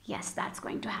 Yes, that's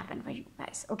going to happen for you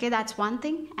guys. Okay, that's one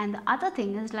thing. And the other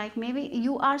thing is, like, maybe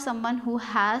you are someone who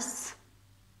has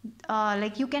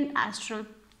like you can astral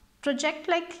project,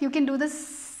 like you can do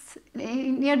this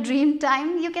in your dream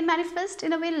time. You can manifest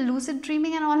in a way, lucid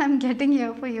dreaming and all I'm getting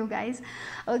here for you guys.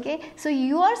 Okay, so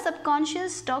your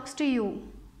subconscious talks to you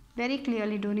very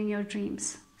clearly during your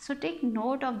dreams. So take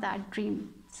note of that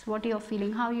dream. It's what you're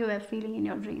feeling, how you are feeling in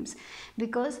your dreams,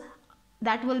 because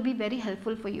that will be very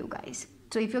helpful for you guys.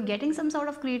 So if you're getting some sort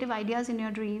of creative ideas in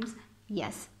your dreams,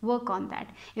 yes, work on that.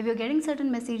 If you're getting certain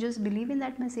messages, believe in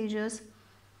that messages.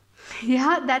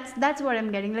 Yeah, that's what I'm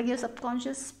getting. Like your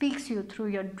subconscious speaks you through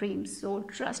your dreams. So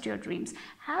trust your dreams.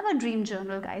 Have a dream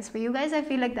journal, guys. For you guys, I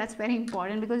feel like that's very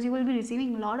important, because you will be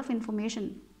receiving a lot of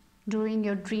information during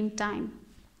your dream time.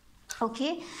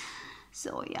 Okay,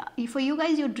 so yeah, for you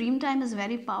guys, your dream time is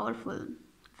very powerful.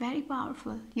 Very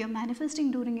powerful. You're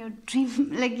manifesting during your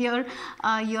dream, like your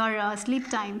sleep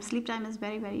time. Sleep time is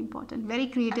very, very important. Very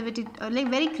creativity, like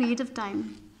very creative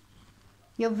time.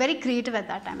 You're very creative at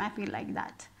that time. I feel like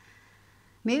that.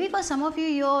 Maybe for some of you,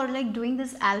 you're like doing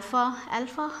this alpha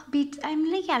beat. I'm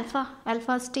like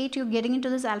alpha state. You're getting into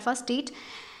this alpha state,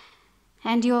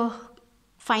 and you're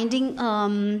finding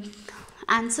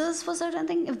answers for certain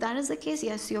things. If that is the case,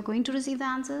 yes, you're going to receive the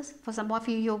answers. For some of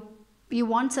you, you're you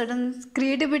want certain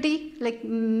creativity, like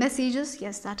messages,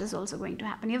 yes, that is also going to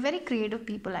happen. You're very creative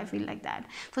people, I feel like that.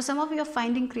 For some of you, are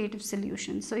finding creative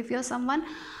solutions. So if you're someone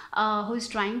who is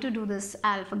trying to do this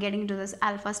alpha, getting to this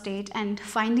alpha state and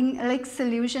finding like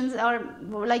solutions, or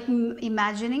like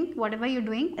imagining whatever you're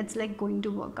doing, it's like going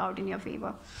to work out in your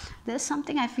favor. There's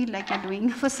something I feel like you're doing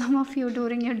for some of you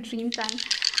during your dream time,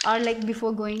 or like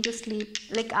before going to sleep,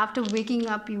 like after waking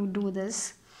up you do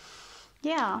this.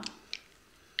 Yeah,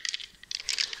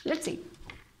 let's see.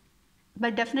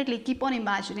 But definitely keep on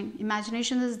imagining.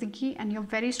 Imagination is the key, and you're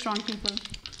very strong people.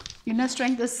 Inner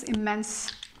strength is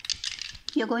immense.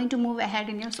 You're going to move ahead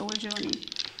in your soul journey.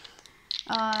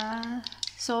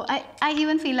 So I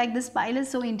even feel like this pile is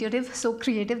so intuitive, so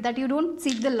creative, that you don't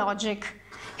seek the logic.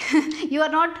 You are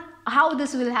not how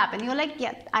this will happen. You're like,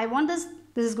 yeah, I want this,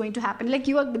 this is going to happen. Like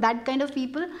you are that kind of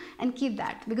people, and keep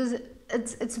that, because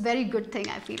it's very good thing,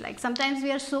 I feel like. Sometimes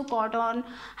we are so caught on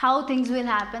how things will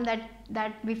happen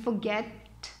that we forget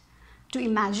to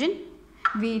imagine.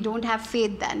 We don't have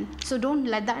faith then. So don't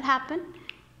let that happen.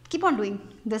 Keep on doing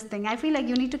this thing. I feel like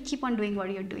you need to keep on doing what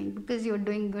you're doing, because you're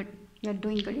doing good. You're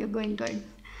doing good. You're going good.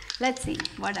 Let's see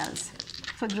what else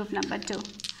for group number 2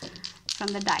 from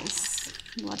the dice.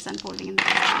 What's unfolding in the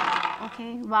dice?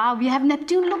 Okay. Wow. We have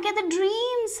Neptune. Look at the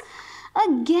dreams.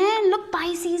 Again, look,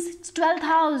 Pisces, it's 12th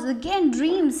house. Again,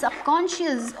 dreams,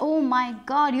 subconscious. Oh my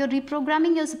God, you're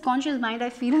reprogramming your subconscious mind. I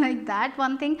feel like that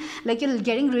one thing, like you're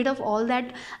getting rid of all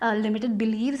that limited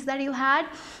beliefs that you had,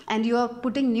 and you're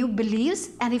putting new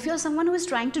beliefs. And if you're someone who is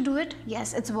trying to do it,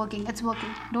 yes, it's working. It's working.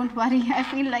 Don't worry. I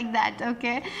feel like that.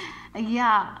 Okay.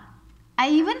 Yeah. I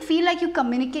even feel like you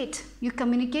communicate. You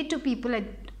communicate to people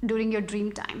during your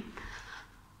dream time.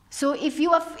 So if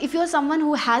you're someone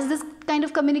who has this kind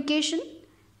of communication,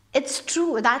 it's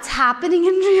true. That's happening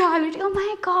in reality. Oh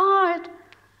my God.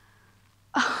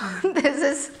 This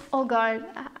is, oh God.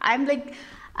 I'm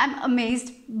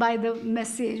amazed by the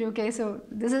message. Okay. So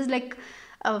this is like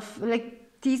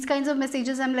these kinds of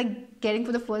messages I'm like getting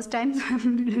for the first time. So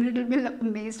I'm a little bit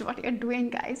amazed what you're doing,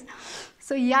 guys.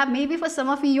 So yeah, maybe for some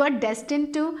of you are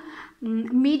destined to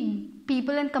meet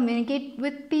people and communicate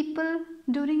with people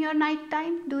during your night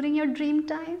time, during your dream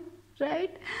time,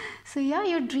 right? So yeah,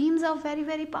 your dreams are very,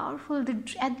 very powerful.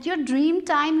 At your dream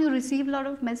time, you receive a lot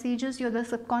of messages. The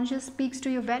subconscious speaks to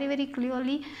you very, very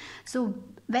clearly. So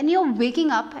when you're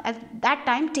waking up at that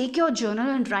time, take your journal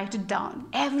and write it down,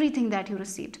 everything that you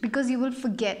received, because you will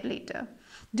forget later.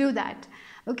 Do that.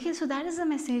 Okay, so that is the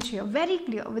message here. Very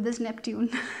clear with this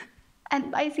Neptune. And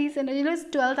Pisces, and it's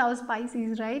 12th house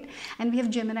Pisces, right? And we have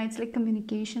Gemini, it's like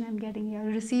communication I'm getting here,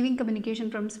 receiving communication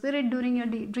from spirit during your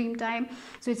dream time.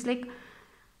 So it's like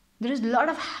there is a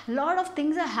lot of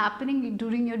things are happening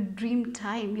during your dream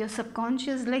time. Your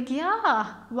subconscious, like,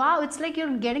 yeah, wow, it's like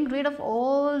you're getting rid of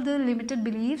all the limited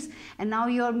beliefs, and now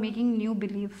you're making new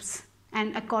beliefs.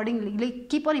 And accordingly, like,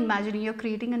 keep on imagining you're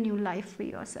creating a new life for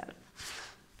yourself.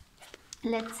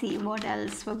 Let's see what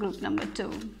else for group number 2.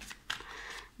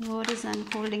 What is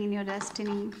unfolding in your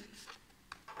destiny?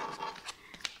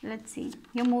 Let's see.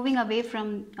 You're moving away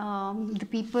from the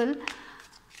people.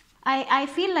 I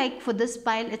feel like for this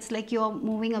pile, it's like you're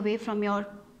moving away from your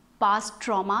past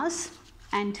traumas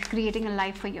and creating a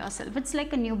life for yourself. It's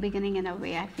like a new beginning in a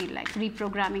way, I feel like.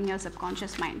 Reprogramming your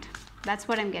subconscious mind. That's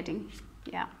what I'm getting.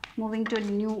 Yeah. Moving to a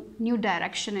new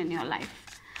direction in your life.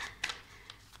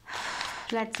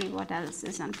 Let's see what else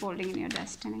is unfolding in your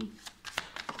destiny.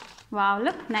 Wow,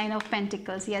 look, 9 of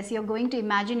Pentacles. Yes, you're going to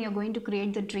imagine, you're going to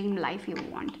create the dream life you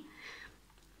want.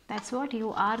 That's what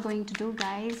you are going to do,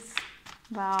 guys.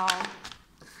 Wow.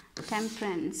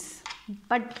 Temperance.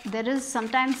 But there is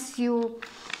sometimes you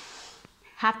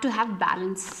have to have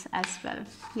balance as well.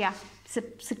 Yeah,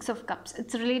 6 of Cups.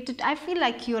 It's related. I feel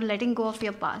like you're letting go of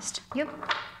your past. Yep.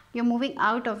 You're moving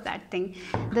out of that thing.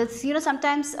 That's,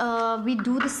 sometimes we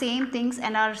do the same things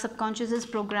and our subconscious is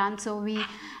programmed. So we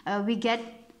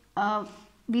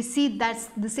see that's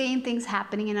the same things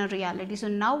happening in our reality. So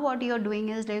now what you're doing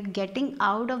is like getting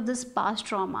out of this past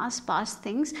traumas, past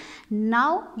things.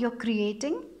 Now you're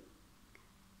creating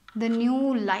the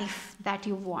new life that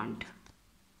you want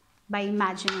by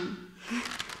imagining.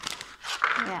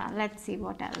 Yeah, let's see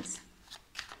what else.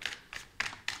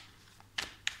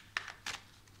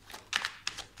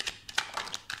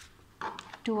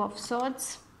 Two of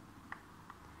Swords.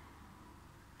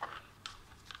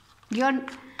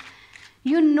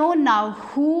 You know now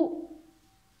who,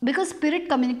 because spirit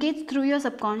communicates through your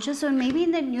subconscious. So maybe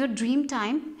in your dream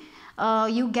time,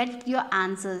 you get your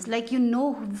answers. Like, you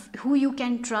know who you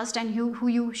can trust and who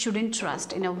you shouldn't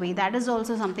trust in a way. That is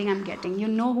also something I'm getting. You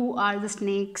know who are the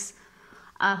snakes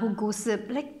who gossip,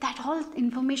 like that whole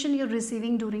information you're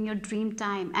receiving during your dream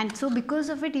time, and so because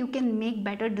of it you can make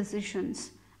better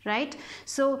decisions, right?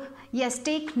 So yes,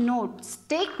 take notes,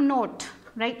 take note,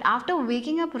 right? After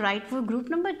waking up, right, for group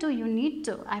number 2, you need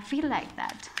to, I feel like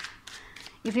that.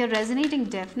 If you're resonating,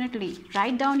 definitely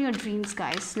write down your dreams,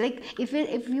 guys. Like if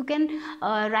you can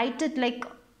write it like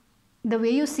the way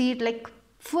you see it, like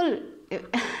full,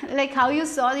 like how you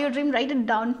saw your dream, write it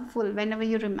down full whenever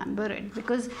you remember it,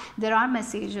 because there are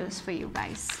messages for you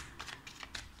guys.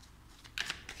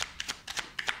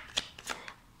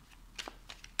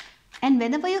 And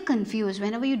whenever you're confused,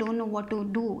 whenever you don't know what to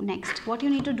do next, what you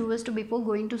need to do is to, before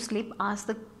going to sleep,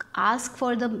 ask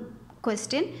for the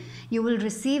question. You will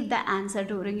receive the answer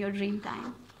during your dream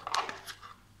time,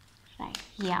 right?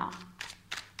 Yeah,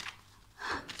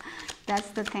 that's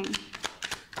the thing.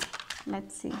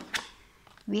 Let's see.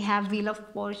 We have Wheel of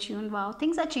Fortune. Wow,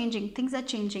 things are changing. Things are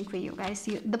changing for you guys.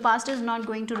 The past is not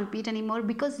going to repeat anymore,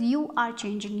 because you are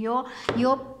changing.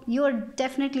 You're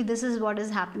definitely, this is what is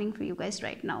happening for you guys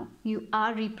right now. You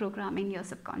are reprogramming your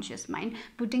subconscious mind,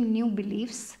 putting new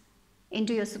beliefs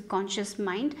into your subconscious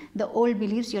mind. The old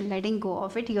beliefs, you're letting go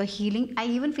of it. You're healing. I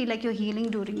even feel like you're healing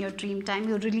during your dream time.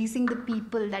 You're releasing the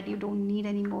people that you don't need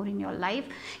anymore in your life.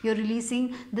 You're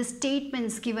releasing the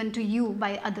statements given to you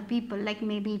by other people, like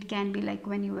maybe it can be like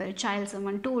when you were a child,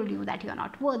 someone told you that you're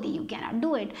not worthy, you cannot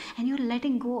do it, and you're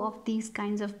letting go of these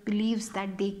kinds of beliefs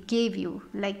that they gave you.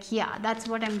 Like, yeah, that's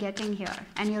what I'm getting here.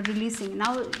 And you're releasing.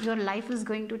 Now your life is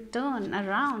going to turn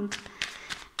around.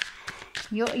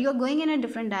 You're going in a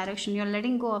different direction. You're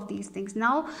letting go of these things.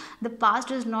 Now the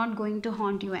past is not going to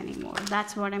haunt you anymore.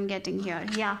 That's what I'm getting here.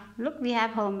 Yeah, look, we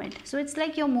have Hermit. So it's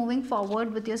like you're moving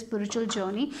forward with your spiritual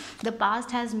journey. The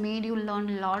past has made you learn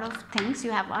a lot of things.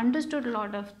 You have understood a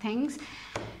lot of things.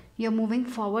 You're moving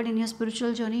forward in your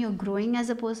spiritual journey. You're growing as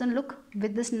a person. Look,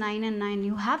 with this 9 and 9,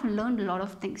 you have learned a lot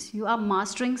of things. You are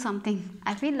mastering something.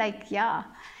 I feel like, yeah,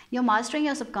 you're mastering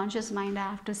your subconscious mind, I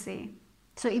have to say.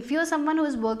 So if you're someone who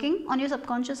is working on your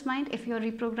subconscious mind, if you're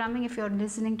reprogramming, if you're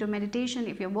listening to meditation,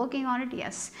 if you're working on it,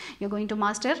 yes, you're going to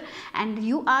master, and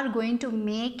you are going to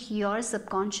make your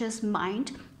subconscious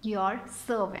mind your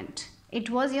servant. It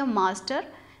was your master.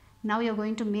 Now you're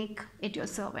going to make it your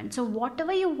servant. So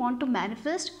whatever you want to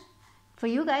manifest, for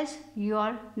you guys,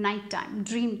 your nighttime,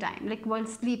 dream time, like while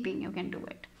sleeping, you can do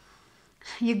it.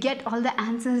 You get all the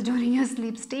answers during your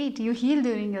sleep state. You heal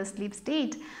during your sleep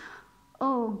state.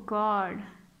 Oh God,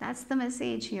 that's the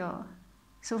message here.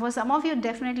 So for some of you,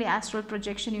 definitely astral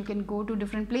projection. You can go to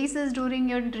different places during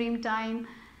your dream time.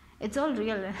 It's all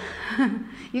real.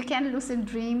 You can lucid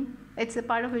dream. It's a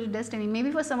part of your destiny.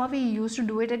 Maybe for some of you, you used to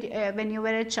do it when you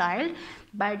were a child,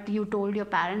 but you told your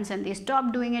parents and they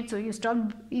stopped doing it. So you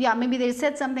stopped. Yeah, maybe they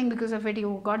said something, because of it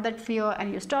you got that fear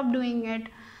and you stopped doing it.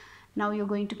 Now you're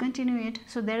going to continue it.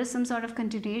 So there is some sort of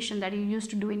continuation that you used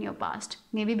to do in your past.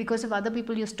 Maybe because of other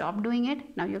people you stopped doing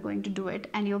it. Now you're going to do it,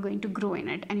 and you're going to grow in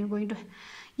it, and you're going to,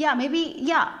 yeah, maybe,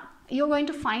 yeah, you're going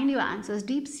to find your answers,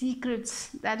 deep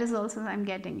secrets. That is also I'm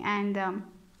getting.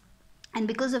 And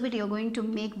because of it, you're going to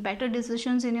make better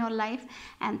decisions in your life,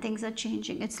 and things are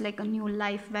changing. It's like a new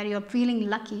life where you're feeling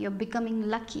lucky. You're becoming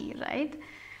lucky, right?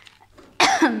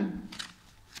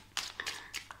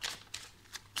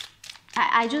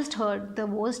 I just heard the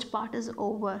worst part is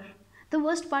over. The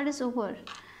worst part is over,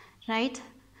 right?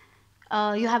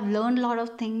 You have learned a lot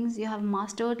of things. You have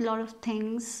mastered a lot of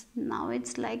things. Now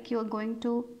it's like you're going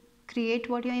to create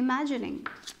what you're imagining.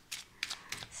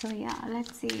 So yeah,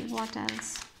 let's see what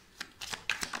else.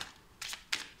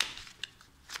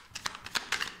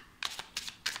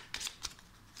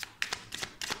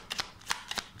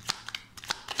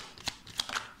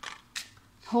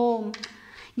 Home.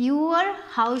 Your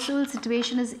household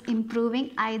situation is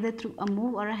improving either through a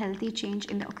move or a healthy change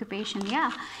in the occupation. Yeah,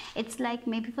 it's like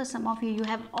maybe for some of you, you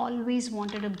have always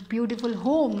wanted a beautiful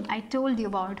home. I told you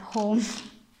about home.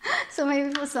 So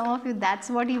maybe for some of you, that's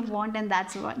what you want, and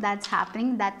that's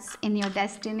happening. That's in your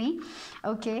destiny.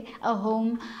 Okay, a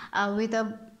home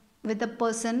with a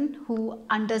person who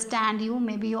understand you.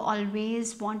 Maybe you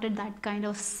always wanted that kind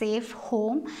of safe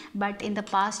home, but in the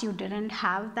past you didn't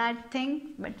have that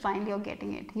thing, but finally you're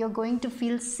getting it. You're going to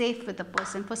feel safe with a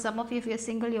person. For some of you, if you're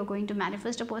single, you're going to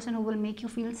manifest a person who will make you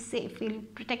feel safe, feel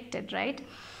protected, right?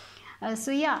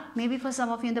 So yeah, maybe for some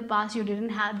of you in the past, you didn't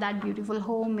have that beautiful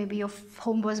home. Maybe your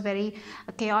home was very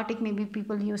chaotic. Maybe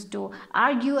people used to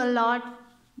argue a lot.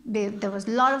 There was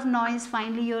a lot of noise.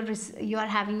 Finally you are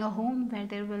having a home where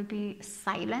there will be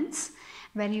silence,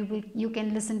 where you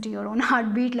can listen to your own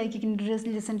heartbeat, like you can just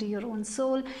listen to your own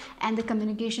soul, and the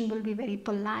communication will be very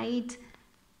polite.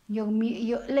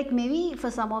 you like, maybe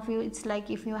for some of you it's like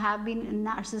if you have been in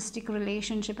narcissistic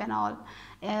relationship and all,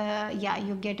 yeah,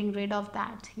 you're getting rid of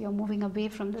that, you're moving away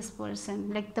from this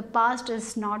person, like the past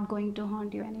is not going to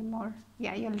haunt you anymore.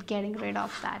 Yeah, you're getting rid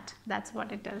of that. That's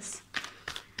what it is.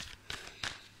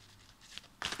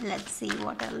 Let's see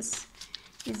what else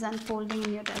is unfolding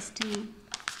in your destiny.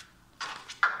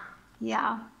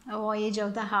 Yeah, a voyage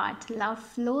of the heart. Love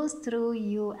flows through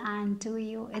you and to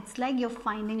you. It's like you're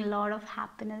finding a lot of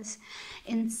happiness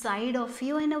inside of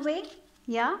you in a way.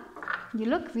 Yeah, you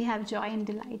look, we have joy and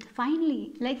delight.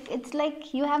 Finally, like it's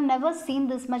like you have never seen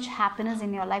this much happiness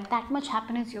in your life. That much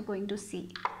happiness you're going to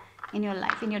see in your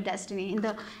life, in your destiny,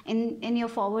 in your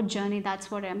forward journey. That's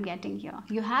what I'm getting here.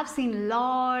 You have seen a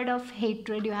lot of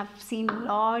hatred, you have seen a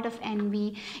lot of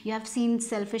envy, you have seen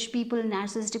selfish people,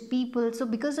 narcissistic people. So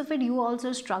because of it, you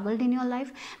also struggled in your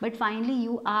life, but finally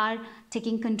you are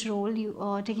taking control. You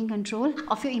are taking control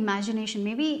of your imagination.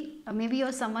 Maybe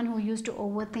you're someone who used to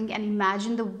overthink and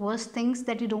imagine the worst things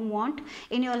that you don't want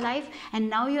in your life, and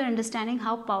now you're understanding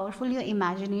how powerful your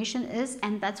imagination is,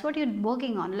 and that's what you're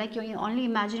working on. Like, you're only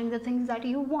imagining the things that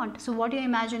you want. So what you're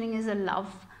imagining is a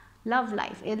love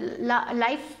life, a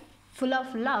life full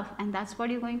of love, and that's what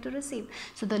you're going to receive.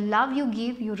 So the love you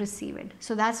give, you receive it.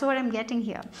 So that's what I'm getting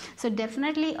here. So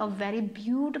definitely a very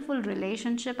beautiful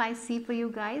relationship I see for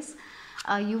you guys.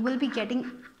 You will be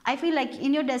getting, I feel like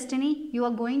in your destiny you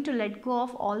are going to let go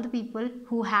of all the people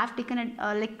who have taken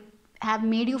it, have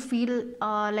made you feel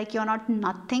like you're not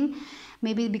nothing.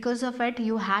 Maybe because of it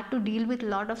you had to deal with a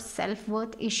lot of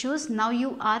self-worth issues. Now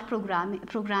you are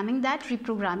programming that,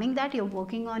 reprogramming that. You're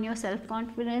working on your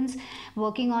self-confidence,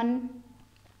 working on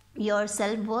your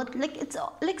self-worth. Like, it's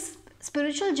like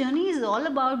spiritual journey is all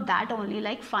about that only,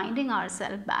 like finding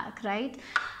ourselves back, right?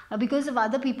 Because of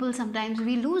other people sometimes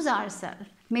we lose ourselves.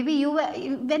 Maybe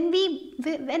when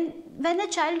a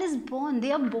child is born,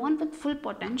 they are born with full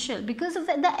potential. Because of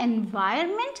the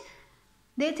environment,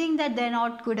 they think that they're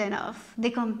not good enough, they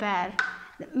compare.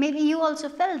 Maybe you also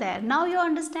fell there. Now you're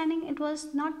understanding it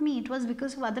was not me, it was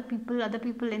because of other people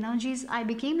energies, I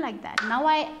became like that. Now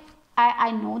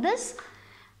I know this.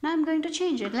 Now I'm going to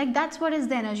change it. Like, that's what is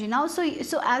the energy now.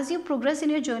 So as you progress in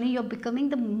your journey, you're becoming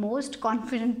the most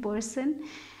confident person.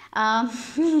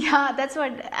 Yeah, that's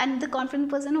what. And the confident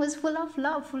person who is full of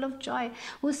love, full of joy,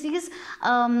 who sees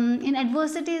in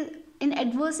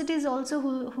adversities also,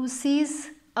 who sees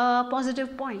a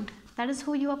positive point. That is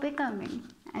who you are becoming.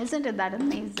 Isn't it that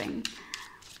amazing?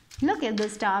 Look at the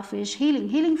starfish,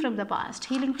 healing from the past,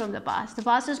 healing from the past. The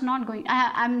past is not going,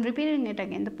 I'm repeating it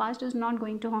again, the past is not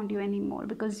going to haunt you anymore,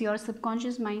 because your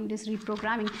subconscious mind is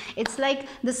reprogramming. It's like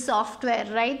the software,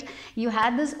 right? You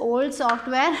had this old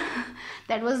software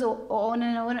that was on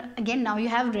and over again. Now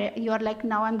you're like,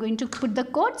 now I'm going to put the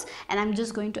codes and I'm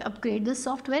just going to upgrade the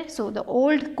software. So the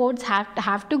old codes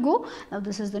have to go. Now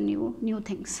this is the new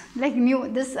things. Like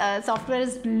this software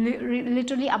is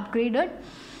literally upgraded.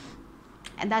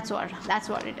 And that's what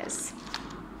it is.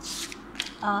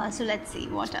 So let's see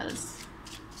what else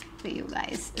for you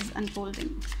guys is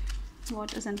unfolding.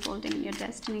 What is unfolding in your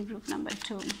destiny, group number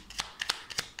 2?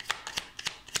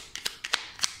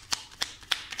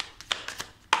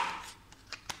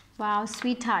 Wow,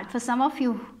 sweetheart. For some of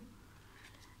you,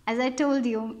 as I told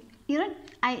you,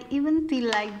 I even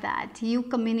feel like that you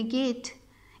communicate.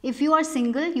 If you are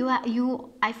single,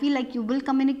 I feel like you will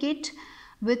communicate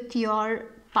with your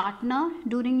partner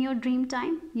during your dream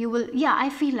time. You will, yeah, I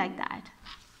feel like that,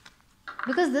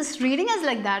 because this reading is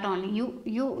like that only.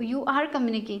 You are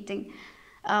communicating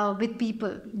with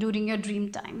people during your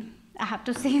dream time, I have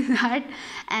to say that.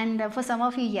 And for some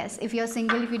of you, yes, if you're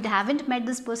single, if you haven't met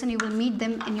this person, you will meet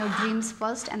them in your dreams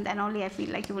first, and then only I feel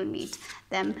like you will meet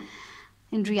them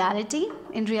in reality,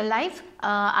 in real life.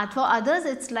 For others,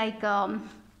 it's like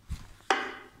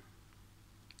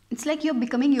you're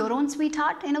becoming your own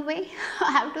sweetheart in a way.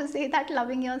 I have to say that,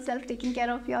 loving yourself, taking care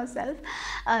of yourself,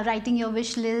 writing your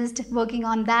wish list, working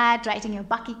on that, writing your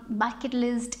bucket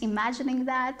list, imagining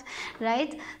that,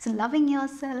 right? So loving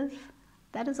yourself,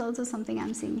 that is also something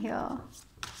I'm seeing here.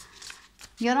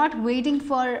 You're not waiting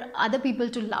for other people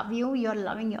to love you, you're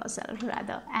loving yourself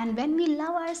rather. And when we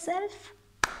love ourselves,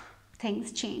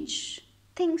 things change.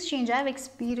 Things change. I've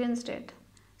experienced it.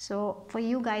 So for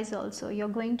you guys also, you're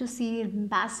going to see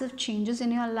massive changes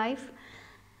in your life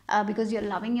because you're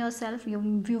loving yourself. You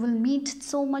will meet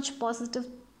so much positive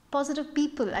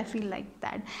people. I feel like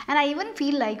that. And I even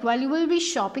feel like while you will be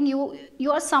shopping,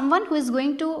 you are someone who is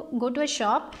going to go to a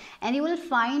shop and you will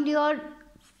find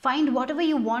whatever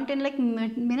you want in like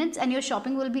minutes, and your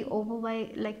shopping will be over by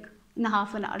like in a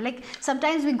half an hour. Like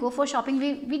sometimes we go for shopping,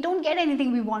 we don't get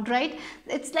anything we want, right?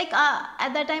 It's like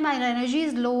at that time our energy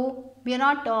is low, we are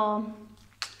not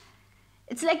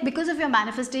it's like because of your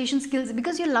manifestation skills,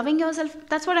 because you're loving yourself.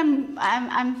 That's what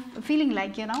I'm feeling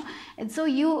like, you know. And so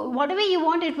you, whatever you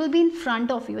want, it will be in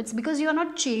front of you. It's because you are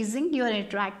not chasing, you are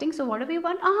attracting. So whatever you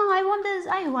want, I want this,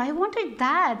 I wanted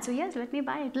that, so yes, let me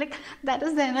buy it. Like that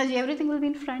is the energy. Everything will be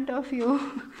in front of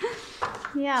you.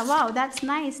 Yeah, wow, that's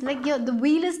nice. Like the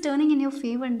wheel is turning in your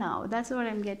favor now. That's what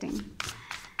I'm getting.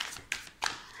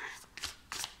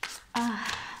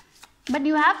 But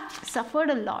you have suffered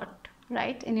a lot,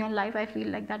 right, in your life. I feel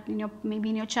like that in your, maybe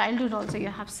in your childhood also you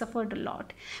have suffered a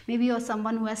lot. Maybe you're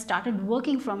someone who has started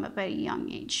working from a very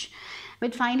young age,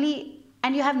 but finally,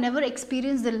 and you have never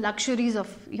experienced the luxuries of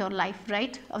your life,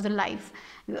 right, of the life.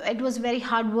 It was very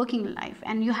hard working life,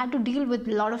 and you had to deal with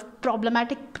a lot of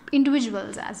problematic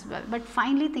individuals as well. But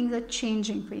finally things are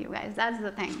changing for you guys. That's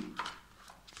the thing.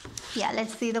 Yeah,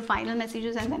 let's see the final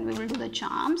messages and then we will do the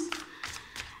charms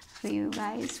for you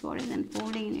guys. What is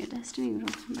unfolding in your destiny?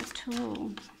 Group number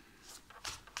 2.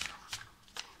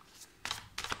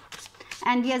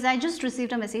 And yes, I just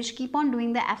received a message. Keep on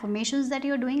doing the affirmations that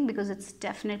you're doing, because it's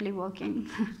definitely working.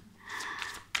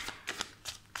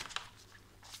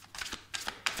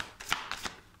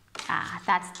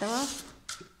 That's the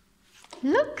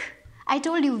look. I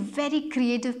told you, very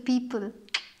creative people.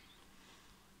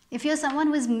 If you're someone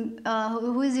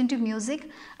who is into music,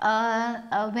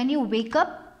 when you wake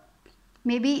up,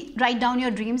 maybe write down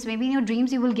your dreams. Maybe in your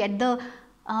dreams you will get the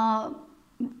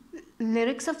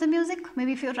lyrics of the music.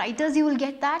 Maybe if you're writers, you will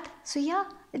get that. So yeah,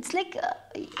 it's like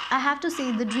I have to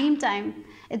say, the dream time,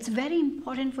 it's very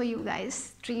important for you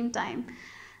guys. Dream time.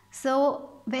 So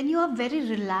when you are very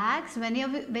relaxed, when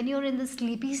you're in the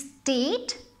sleepy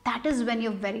state, that is when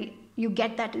you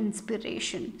get that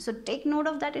inspiration. So take note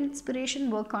of that inspiration,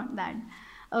 work on that.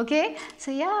 Okay, so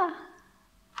yeah.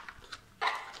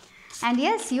 And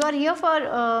yes, you are here for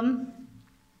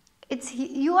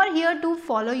you are here to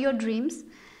follow your dreams.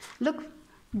 Look,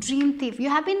 dream thief, you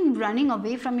have been running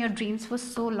away from your dreams for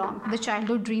so long. The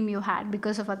childhood dream you had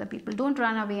because of other people. Don't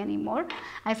run away anymore.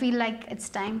 I feel like it's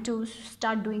time to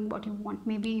start doing what you want.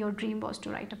 Maybe your dream was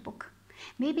to write a book.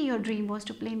 Maybe your dream was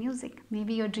to play music.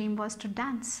 Maybe your dream was to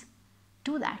dance.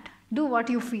 Do that. Do what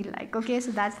you feel like. Okay, so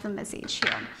that's the message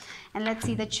here. And let's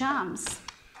see the charms.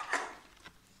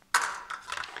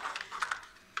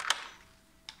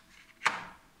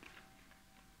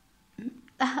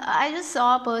 I just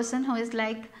saw a person who is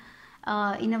like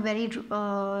in a very in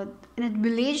a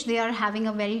village. They are having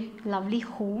a very lovely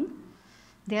home.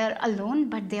 They are alone,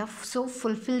 but they are so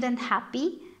fulfilled and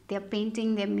happy. They are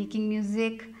painting, they are making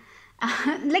music,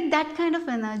 like that kind of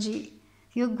energy.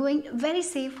 You're going very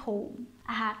safe home.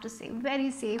 I have to say, very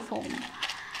safe home.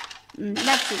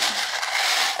 Let's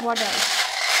see what else.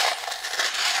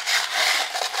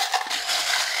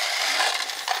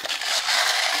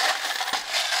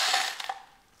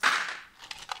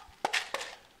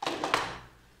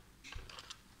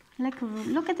 Like,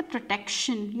 look at the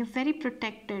protection. You're very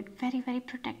protected. Very, very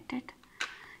protected.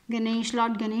 Ganesh,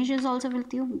 Lord Ganesh is also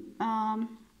with you.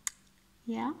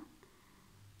 Yeah.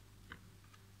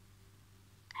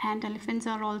 And elephants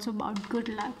are also about good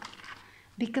luck.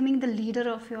 Becoming the leader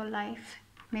of your life.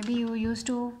 Maybe you used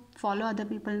to follow other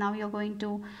people. Now you're going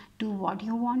to do what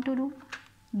you want to do.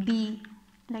 Be.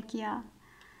 Like, yeah.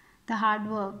 The hard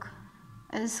work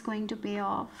is going to pay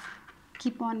off.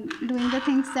 Keep on doing the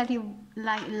things that you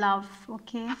love,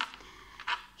 okay?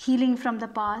 Healing from the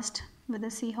past with the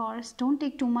seahorse. Don't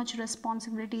take too much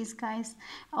responsibilities, guys.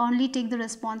 Only take the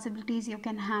responsibilities you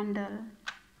can handle.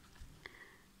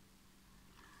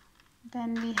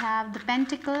 Then we have the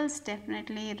pentacles,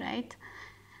 definitely, right?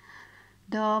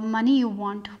 The money you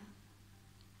want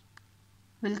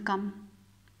will come.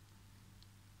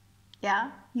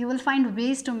 Yeah, you will find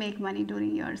ways to make money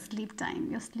during your sleep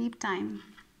time.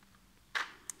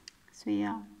 So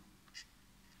yeah,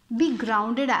 be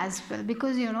grounded as well,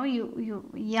 because you know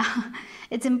yeah,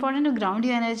 it's important to ground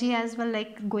your energy as well,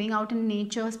 like going out in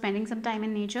nature, spending some time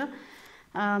in nature.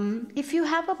 If you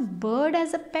have a bird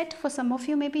as a pet, for some of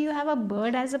you, maybe you have a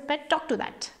bird as a pet, talk to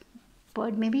that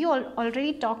bird. Maybe you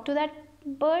already talk to that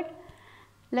bird.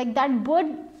 Like that bird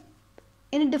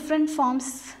in different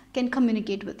forms can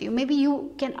communicate with you. Maybe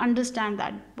you can understand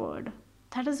that bird.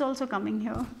 That is also coming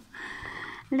here.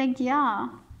 Like, yeah,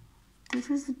 this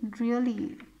is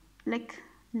really like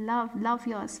love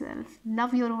yourself,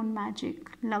 love your own magic,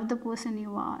 love the person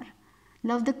you are,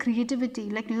 love the creativity,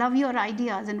 like love your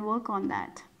ideas and work on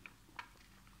that.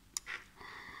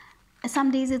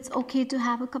 Some days it's okay to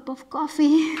have a cup of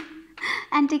coffee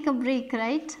and take a break,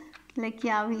 right? Like,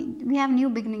 yeah, we have new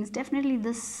beginnings. Definitely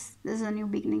this is a new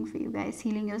beginning for you guys.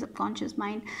 Healing your subconscious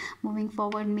mind, moving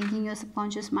forward, making your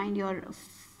subconscious mind your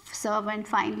servant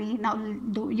finally. Now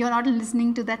you're not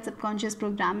listening to that subconscious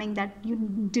programming that you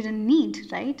didn't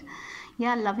need, right?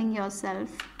 Yeah, loving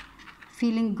yourself,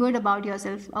 feeling good about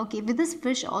yourself. Okay, with this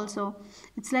fish also,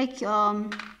 it's like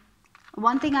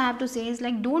one thing I have to say is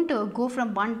like, don't go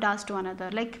from one task to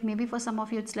another. Like maybe for some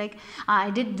of you it's like, I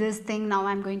did this thing, now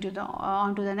I'm going to the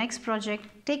on to the next project.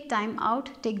 Take time out,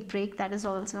 take break, that is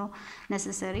also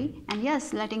necessary. And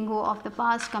yes, letting go of the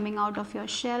past, coming out of your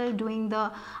shell, doing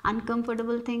the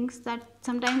uncomfortable things that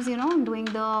sometimes, you know, doing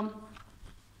the,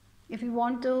 if you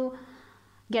want to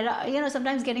get you know,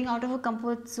 sometimes getting out of a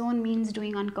comfort zone means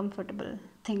doing uncomfortable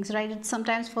things, right? It's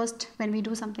sometimes first when we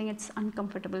do something it's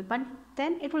uncomfortable, but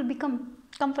then it will become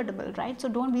comfortable, right? So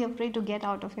don't be afraid to get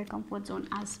out of your comfort zone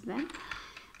as well.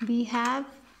 We have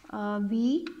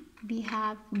B, we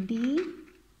have D,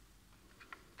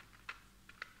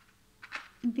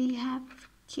 we have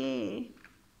K,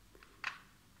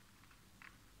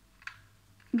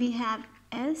 we have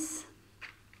S,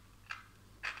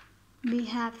 we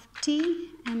have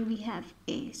T, and we have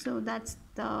A. So that's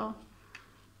the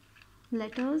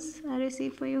letters I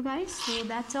received for you guys. So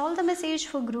that's all the message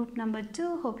for group number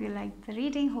 2. Hope you liked the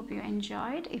reading, hope you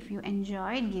enjoyed. If you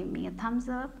enjoyed, give me a thumbs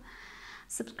up,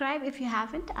 subscribe if you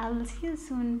haven't. I will see you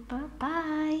soon. Bye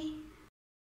bye.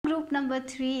 Group number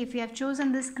 3, if you have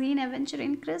chosen this green adventure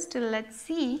in crystal, let's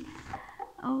see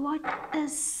what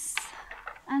is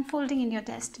unfolding in your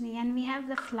destiny. And we have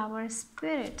the flower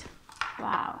spirit.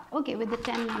 Wow. Okay, with the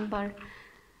 10 number,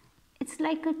 it's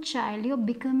like a child. You're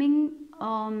becoming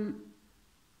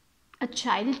a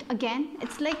child again.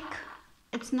 It's like,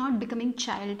 it's not becoming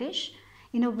childish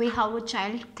in a way how a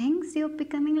child thinks. You're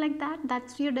becoming like that.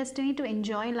 That's your destiny, to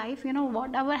enjoy life. You know,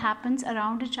 whatever happens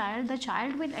around a child, the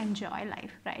child will enjoy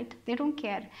life, right? They don't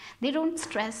care, they don't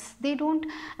stress, they don't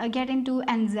get into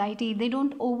anxiety, they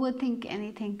don't overthink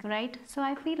anything, right? So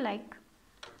I feel like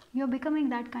you're becoming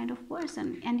that kind of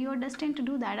person, and you're destined to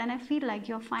do that. And I feel like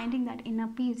you're finding that inner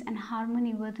peace and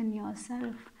harmony within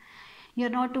yourself. You're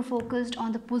not too focused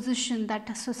on the position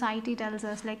that society tells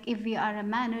us, like if we are a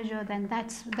manager, then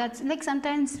that's like,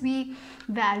 sometimes we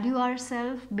value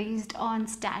ourselves based on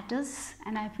status.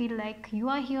 And I feel like you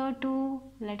are here to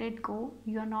let it go.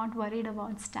 You're not worried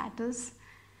about status.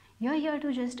 You're here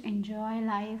to just enjoy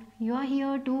life. You're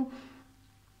here to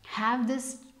have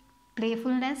this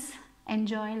playfulness,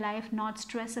 enjoy life, not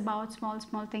stress about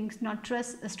small things, not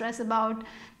stress about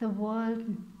the world.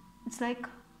 It's like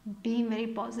being very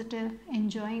positive,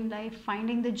 enjoying life,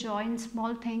 finding the joy in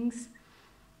small things,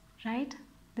 right?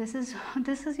 This is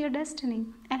this is your destiny.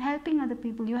 And helping other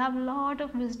people, you have a lot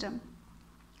of wisdom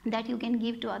that you can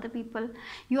give to other people.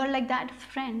 You are like that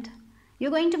friend.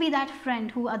 You're going to be that friend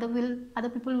who other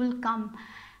people will come,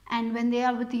 and when they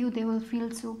are with you, they will feel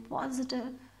so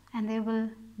positive, and they will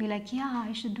be like, yeah,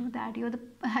 I should do that.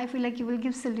 I feel like you will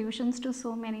give solutions to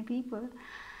so many people.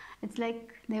 It's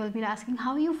like they will be asking,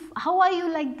 how are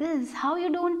you like this, how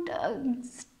you don't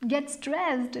get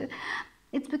stressed.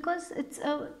 It's because it's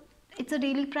a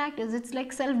daily practice. It's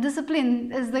like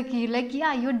self-discipline is the key. Like,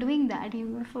 yeah, you're doing that.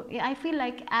 I feel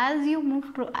like as you move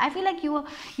I feel like you're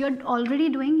already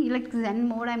doing like Zen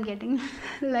mode. I'm getting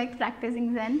like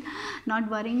practicing Zen, not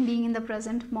worrying, being in the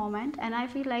present moment. And I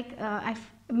feel like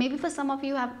maybe for some of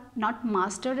you have not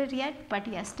mastered it yet, but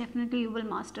yes, definitely you will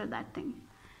master that thing.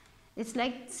 It's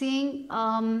like seeing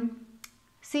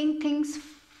things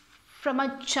from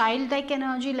a childlike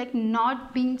energy, like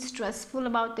not being stressful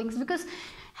about things. Because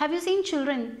have you seen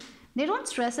children? They don't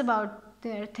stress about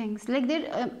their things. Like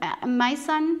my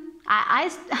son,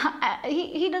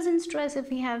 he doesn't stress if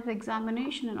he has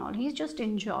examination and all. He just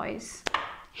enjoys.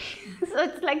 So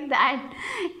it's like that.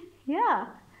 Yeah,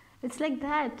 it's like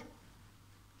that.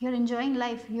 You're enjoying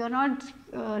life. You're not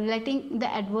letting the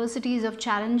adversities of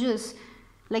challenges,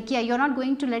 like, yeah, you're not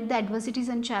going to let the adversities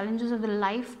and challenges of the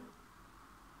life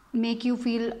make you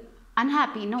feel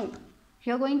unhappy. No,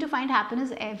 you're going to find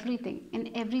happiness everything,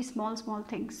 in every small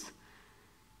things.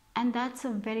 And that's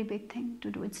a very big thing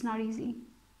to do. It's not easy.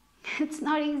 It's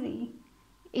not easy.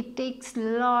 It takes a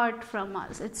lot from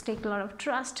us. It takes a lot of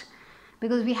trust,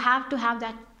 because we have to have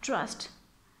that trust,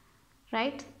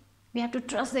 right? We have to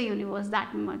trust the universe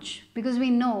that much, because we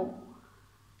know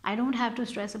I don't have to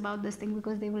stress about this thing,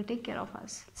 because they will take care of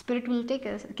us. Spirit will take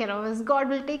care of us. God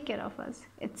will take care of us.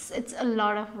 It's a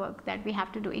lot of work that we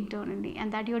have to do internally,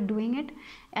 and that you're doing it.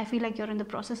 I feel like you're in the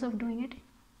process of doing it.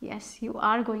 Yes, you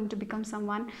are going to become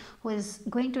someone who is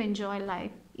going to enjoy life,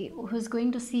 who is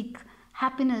going to seek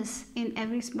happiness in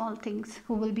every small things,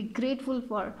 who will be grateful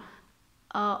for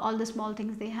all the small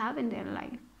things they have in their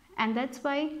life. And that's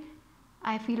why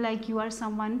I feel like you are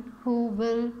someone who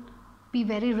will be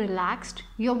very relaxed.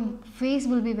 Your face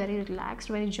will be very relaxed,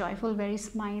 very joyful, very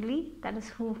smiley. That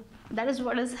is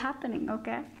what is happening.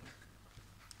 Okay,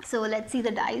 so let's see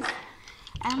the dice,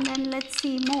 and then let's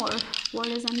see more what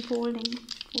is unfolding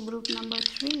for group number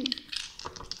 3.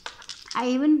 I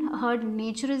even heard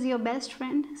nature is your best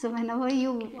friend. So whenever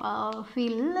you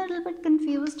feel a little bit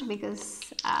confused, because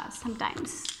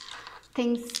sometimes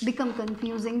things become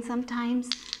confusing, sometimes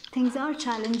things are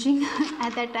challenging,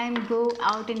 at that time go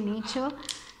out in nature,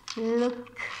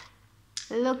 look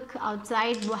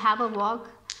outside, have a walk,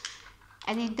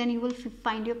 and then you will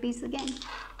find your peace again.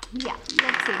 Yeah,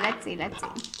 let's see.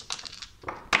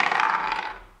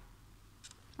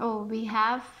 Oh, we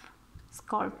have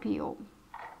Scorpio.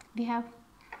 We have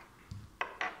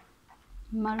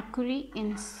Mercury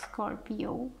in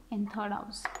Scorpio in 3rd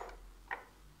house.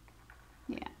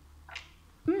 Yeah.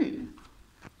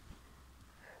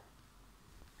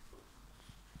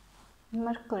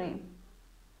 Mercury,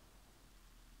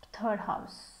 3rd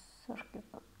house.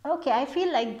 Okay, I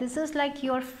feel like this is like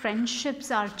your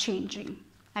friendships are changing.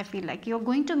 I feel like you're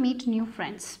going to meet new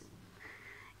friends.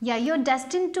 Yeah, you're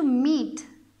destined to meet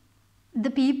the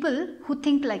people who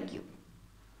think like you.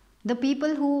 The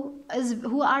people who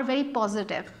are very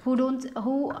positive,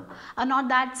 who are not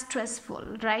that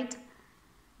stressful, right?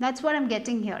 That's what I'm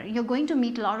getting here. You're going to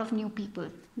meet a lot of new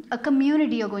people. A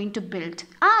community you're going to build.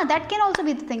 That can also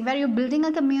be the thing, where you're building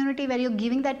a community, where you're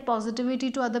giving that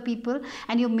positivity to other people,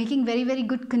 and you're making very, very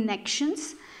good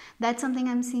connections. That's something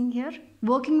I'm seeing here.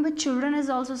 Working with children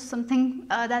is also something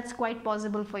that's quite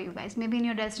possible for you guys. Maybe in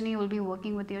your destiny you will be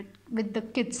working with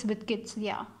kids.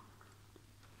 Yeah.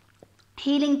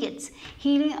 Healing kids,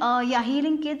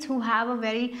 healing kids who have a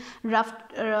very rough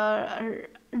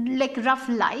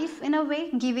life in a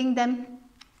way, giving them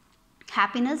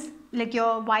happiness, like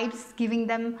your wife's giving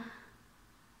them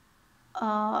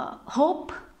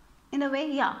hope in a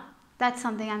way. Yeah, that's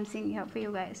something I'm seeing here for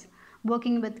you guys.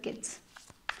 Working with kids,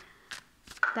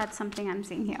 that's something I'm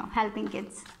seeing here. Helping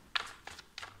kids.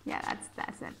 Yeah,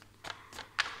 that's it.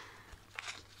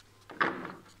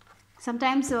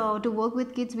 Sometimes to work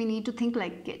with kids, we need to think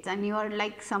like kids, and you are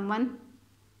like someone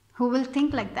who will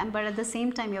think like them, but at the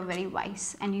same time you're very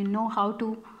wise, and you know how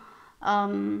to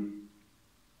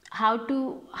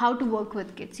work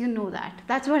with kids. You know that.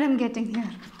 That's what I'm getting here.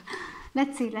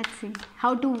 Let's see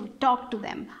how to talk to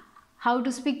them, how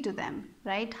to speak to them,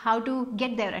 right? How to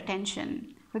get their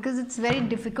attention, because it's very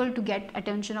difficult to get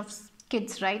attention of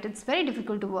kids, right? It's very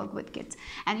difficult to work with kids,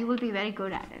 and you will be very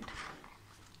good at it.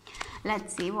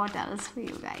 Let's see what else for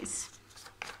you guys.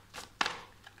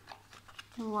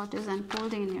 What is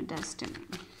unfolding in your destiny?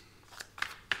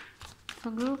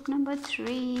 For group number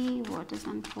 3, what is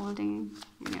unfolding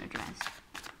in your dress?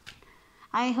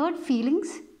 I heard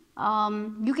feelings.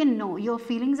 You can know your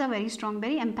feelings are very strong,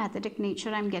 very empathetic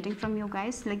nature I'm getting from you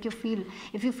guys. Like if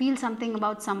you feel something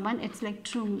about someone, it's like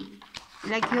true.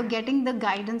 Like you're getting the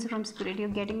guidance from spirit. You're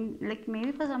getting, like,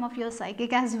 maybe for some of you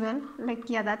psychic as well. Like,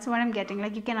 yeah, that's what I'm getting.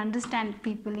 Like you can understand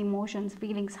people, emotions,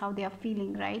 feelings, how they are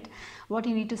feeling, right? What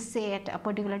you need to say at a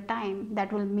particular time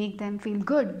that will make them feel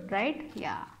good, right?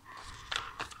 Yeah.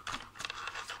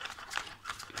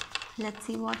 Let's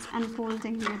see what's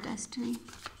unfolding in your destiny.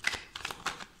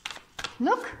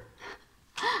 Look,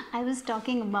 I was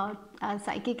talking about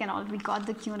psychic and all. We got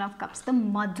the Queen of Cups. The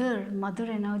mother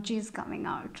energy is coming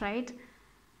out, right?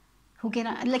 Who can,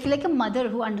 like a mother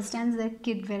who understands their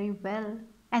kid very well,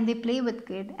 and they play with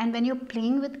kid. And when you're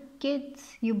playing with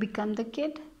kids, you become the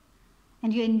kid,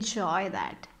 and you enjoy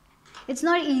that. It's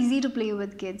not easy to play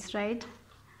with kids, right?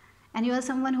 And you are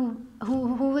someone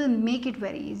who will make it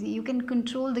very easy. You can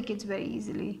control the kids very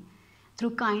easily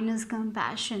through kindness,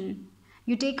 compassion.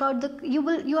 You take out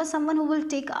you are someone who will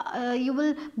you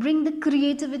will bring the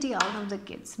creativity out of the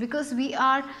kids, because we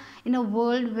are in a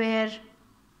world where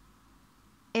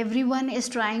everyone is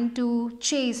trying to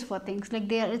chase for things.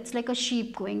 Like it's like a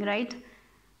sheep going, right?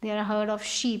 They are a herd of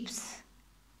sheeps,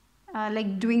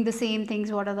 like doing the same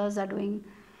things what others are doing.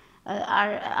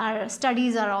 Our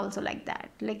studies are also like that.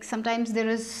 Like sometimes there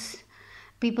is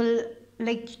people,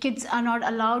 like kids are not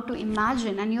allowed to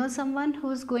imagine, and you're someone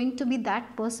who's going to be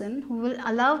that person who will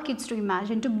allow kids to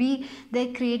imagine, to be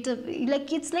their creative.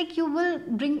 Like it's like you will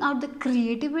bring out the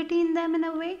creativity in them in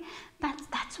a way.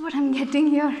 That's what I'm getting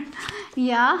here.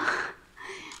 Yeah,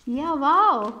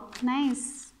 wow,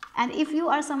 nice. And if you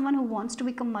are someone who wants to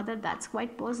become mother, that's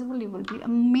quite possible. You will be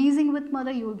amazing with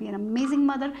mother. You will be an amazing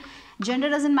mother. Gender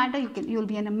doesn't matter. You will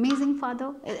be an amazing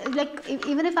father. Like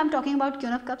even if I'm talking about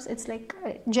Queen of Cups, it's like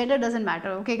gender doesn't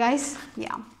matter. Okay, guys?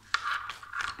 Yeah.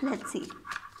 Let's see.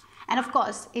 And of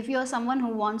course, if you're someone who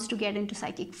wants to get into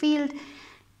psychic field,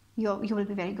 you will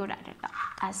be very good at it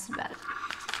as well.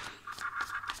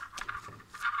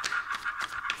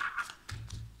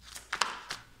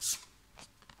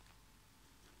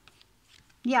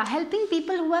 Yeah, helping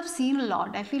people who have seen a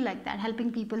lot. I feel like that.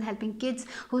 Helping people, helping kids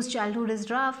whose childhood is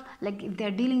rough. Like if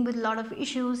they're dealing with a lot of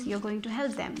issues, you're going to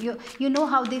help them. You know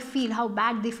how they feel, how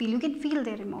bad they feel. You can feel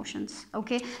their emotions.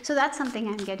 Okay, so that's something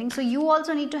I'm getting. So you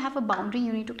also need to have a boundary.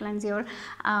 You need to cleanse your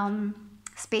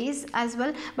space as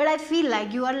well. But I feel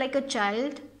like you are like a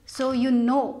child, so you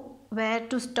know where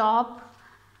to stop,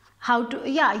 how to,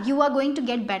 yeah, you are going to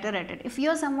get better at it. If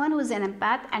you're someone who is an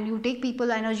empath and you take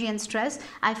people energy and stress,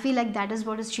 I feel like that is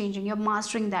what is changing. You're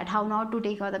mastering that, how not to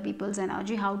take other people's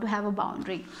energy, how to have a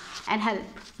boundary and help.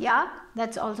 Yeah,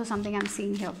 that's also something I'm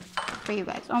seeing here for you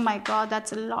guys. Oh my god,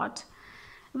 that's a lot.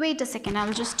 Wait a second,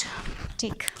 I'll just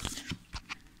take.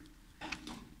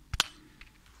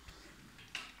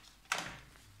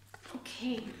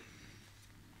 Okay.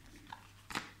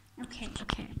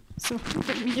 So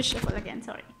let me just shuffle again,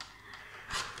 sorry.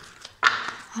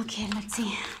 Okay, let's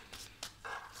see.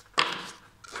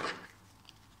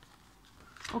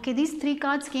 Okay, these 3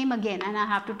 cards came again and I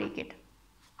have to take it.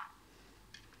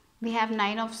 We have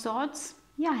 9 of Swords.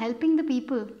 Yeah, helping the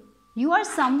people. You are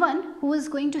someone who is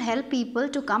going to help people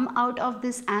to come out of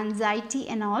this anxiety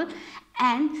and all,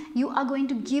 and you are going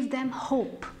to give them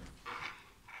hope.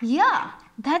 Yeah,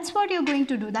 that's what you're going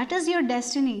to do. That is your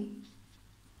destiny.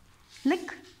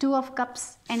 Look, 2 of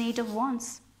Cups and 8 of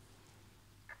Wands.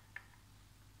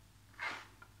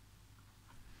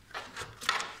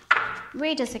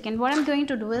 Wait a second, what I'm going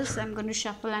to do is I'm going to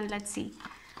shuffle and let's see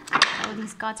all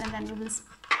these cards and then we will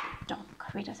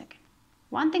talk. Wait a second.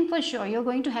 One thing for sure, you're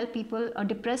going to help people,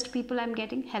 depressed people I'm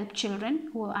getting, help children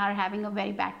who are having a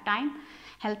very bad time,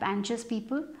 help anxious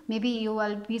people. Maybe you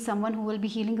will be someone who will be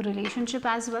healing relationship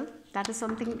as well. That is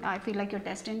something I feel like you're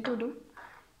destined to do.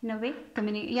 In a way,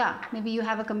 yeah, maybe you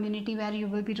have a community where you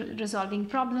will be resolving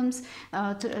problems.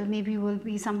 Maybe you will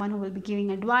be someone who will be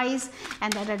giving advice,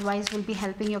 and that advice will be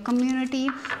helping your community.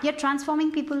 You're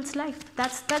transforming people's life.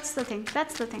 That's the thing.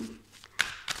 That's the thing.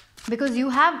 Because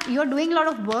you're doing a lot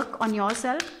of work on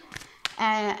yourself,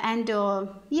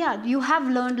 yeah, you have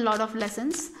learned a lot of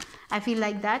lessons. I feel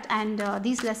like that, and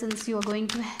these lessons you are going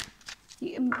to,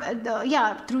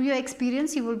 yeah, through your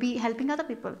experience, you will be helping other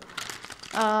people.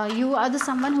 You are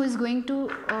someone who is going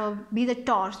to be the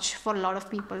torch for a lot of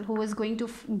people, who is going to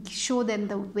show them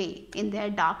the way in their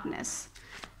darkness,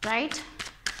 right?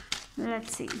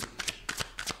 Let's see.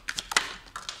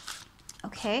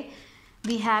 Okay,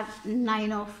 we have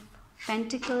 9 of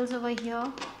Pentacles over here.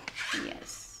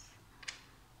 Yes,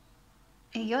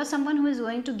 you're someone who is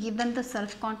going to give them the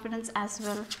self-confidence as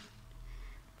well.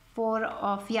 4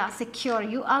 of, yeah, secure.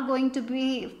 You are going to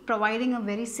be providing a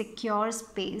very secure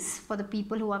space for the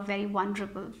people who are very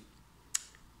vulnerable.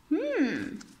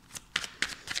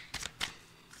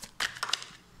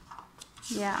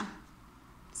 Yeah,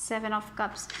 7 of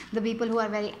Cups. The people who are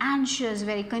very anxious,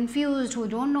 very confused, who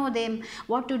don't know them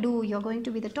what to do, you're going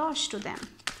to be the torch to them.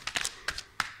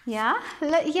 Yeah,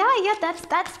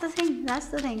 that's the thing. That's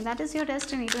the thing. That is your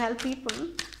destiny, to help people.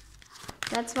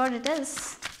 That's what it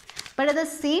is. But at the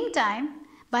same time,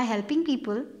 by helping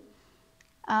people,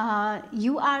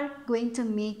 you are going to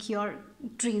make your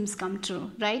dreams come true,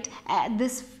 right?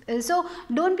 So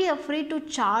don't be afraid to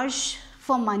charge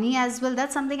for money as well.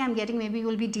 That's something I'm getting. Maybe you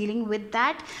will be dealing with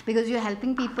that because you're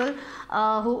helping people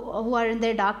who are in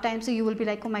their dark times. So you will be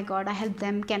like, oh my God, I help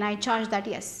them. Can I charge that?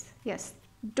 Yes.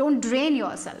 Don't drain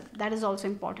yourself. That is also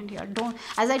important here. Don't,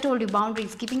 as I told you,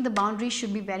 boundaries. Keeping the boundaries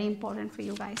should be very important for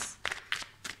you guys.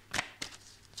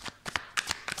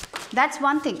 That's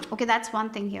one thing. Okay, that's one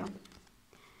thing here.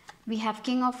 We have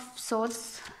King of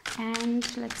Swords,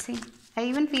 and let's see. I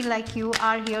even feel like you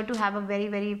are here to have a very,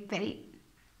 very, very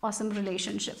awesome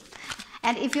relationship.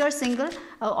 And if you're single, an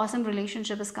awesome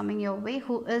relationship is coming your way.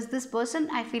 Who is this person?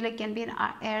 I feel like can be an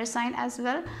air sign as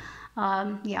well.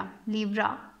 Yeah,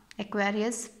 Libra,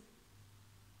 Aquarius.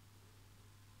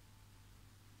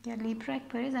 Yeah, Libra,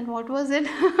 Aquarius, and what was it?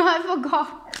 I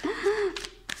forgot.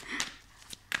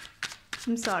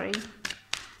 I'm sorry.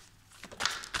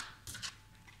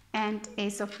 And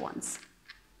Ace of Wands.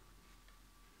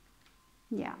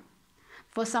 Yeah.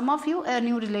 For some of you, a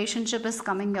new relationship is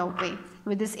coming your way.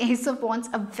 With this Ace of Wands,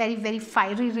 a very, very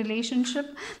fiery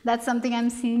relationship. That's something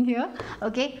I'm seeing here.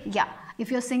 Okay. Yeah.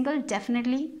 If you're single,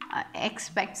 definitely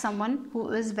expect someone who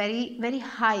is very, very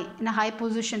high, in a high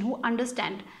position, who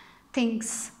understand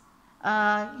things.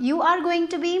 You are going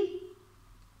to be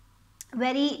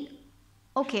very...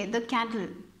 Okay, the candle.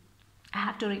 I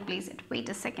have to replace it. Wait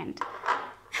a second.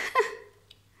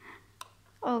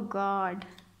 Oh God.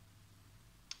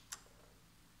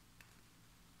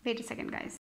 Wait a second,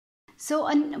 guys. So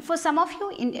for some of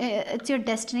you, it's your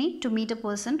destiny to meet a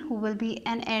person who will be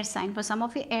an air sign. For some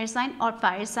of you, air sign or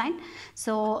fire sign.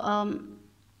 So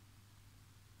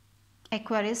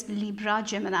Aquarius, Libra,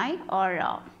 Gemini,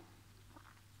 or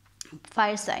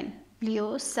fire sign.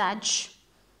 Leo, Sag.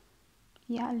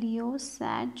 Yeah, Leo,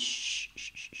 Sag,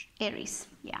 Aries.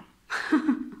 Yeah.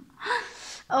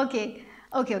 Okay.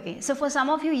 So for some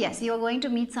of you, yes, you are going to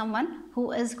meet someone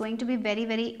who is going to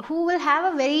be who will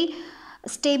have a very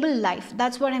stable life.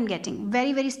 That's what I'm getting.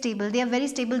 Very stable. They are very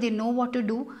stable. They know what to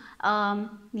do.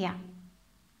 Yeah.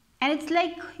 And it's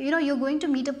like, you're going to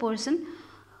meet a person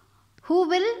who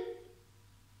will,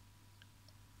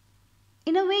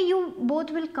 in a way, you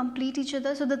both will complete each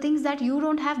other. So the things that you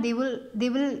don't have, they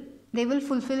will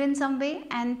fulfill in some way,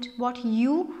 and what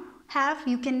you have,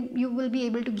 you will be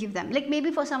able to give them. Like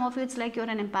maybe for some of you, it's like you're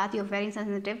an empath, you're very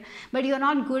sensitive, but you're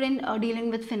not good in dealing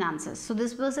with finances. So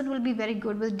this person will be very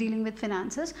good with dealing with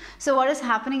finances. So what is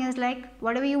happening is, like,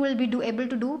 whatever you will be able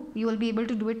to do, you will be able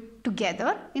to do it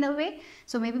together in a way.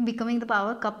 So maybe becoming the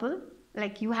power couple,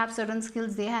 like you have certain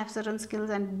skills, they have certain skills,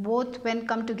 and both when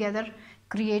come together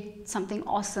create something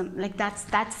awesome. Like that's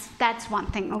one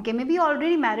thing. Okay, maybe you're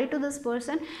already married to this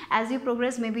person. As you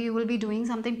progress, maybe you will be doing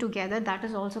something together. That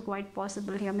is also quite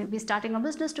possible here. Maybe starting a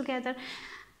business together.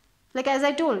 Like as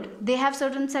I told, they have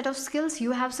certain set of skills,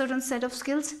 you have certain set of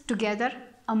skills. Together,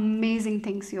 amazing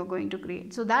things you're going to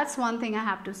create. So that's one thing I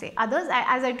have to say. Others,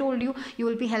 as I told you, you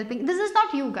will be helping. This is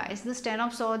not you guys. This 10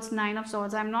 of swords, 9 of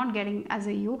swords, I'm not getting as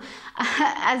a you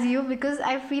as you, because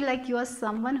I feel like you are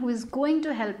someone who is going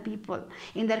to help people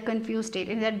in their confused state,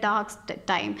 in their dark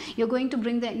time. You're going to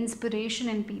bring the inspiration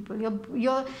in people.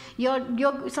 You're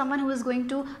someone who is going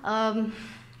to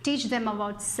teach them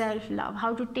about self-love,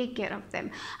 how to take care of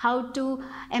them, how to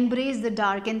embrace the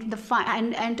dark and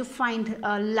and to find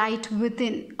light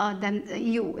within them,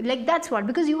 you. Like that's what,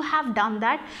 because you have done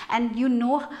that, and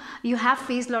you have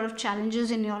faced a lot of challenges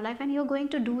in your life, and you're going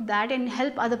to do that and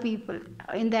help other people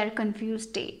in their confused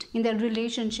state, in their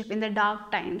relationship, in their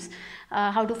dark times,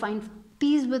 how to find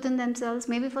peace within themselves.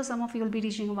 Maybe for some of you, will be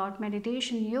teaching about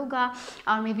meditation, yoga,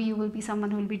 or maybe you will be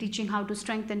someone who will be teaching how to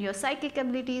strengthen your psychic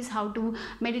abilities, how to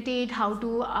meditate, how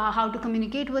to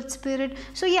communicate with spirit.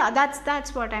 So yeah,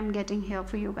 that's what I'm getting here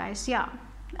for you guys. Yeah,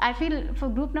 I feel for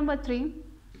group number 3,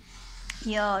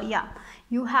 yeah,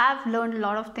 you have learned a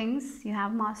lot of things, you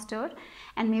have mastered,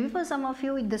 and maybe for some of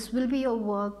you, this will be your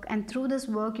work, and through this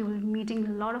work, you will be meeting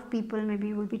a lot of people. Maybe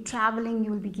you will be traveling,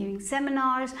 you will be giving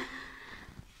seminars.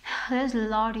 There's a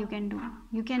lot you can do.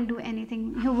 You can do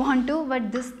anything you want to,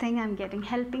 but this thing I'm getting,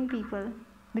 helping people,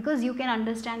 because you can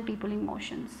understand people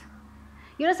emotions.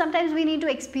 Sometimes we need to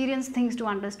experience things to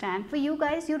understand. For you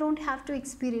guys, you don't have to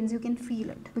experience, you can feel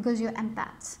it, because you're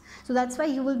empaths. So that's why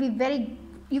you will be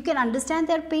you can understand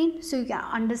their pain, so you can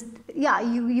understand, yeah,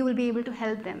 you will be able to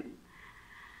help them.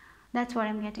 That's what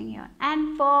I'm getting here.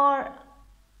 And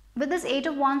with this 8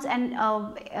 of Wands and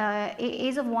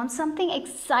Ace of Wands, something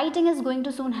exciting is going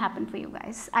to soon happen for you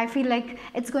guys. I feel like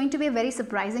it's going to be a very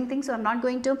surprising thing, so I'm not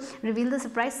going to reveal the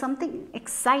surprise. Something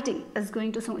exciting is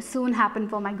going to soon happen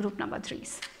for my group number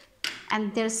 3s.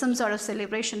 And there's some sort of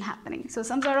celebration happening. So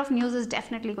some sort of news is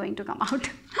definitely going to come out.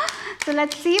 So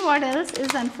let's see what else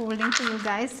is unfolding for you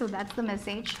guys. So that's the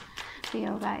message for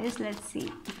you guys. Let's see.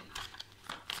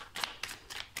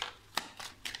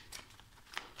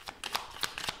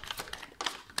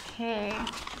 Okay,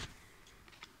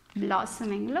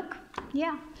 blossoming. Look,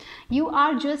 yeah, you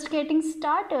are just getting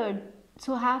started.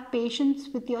 So have patience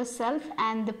with yourself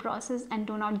and the process, and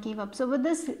do not give up. So with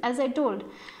this, as I told,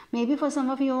 maybe for some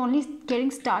of you, you're only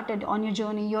getting started on your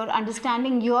journey. You're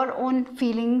understanding your own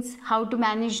feelings, how to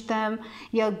manage them.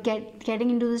 You're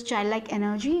getting into this childlike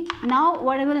energy. Now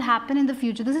what will happen in the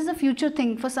future? This is a future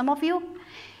thing. For some of you,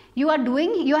 you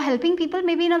are helping people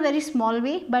maybe in a very small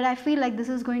way, but I feel like this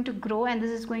is going to grow and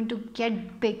this is going to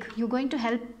get big. You're going to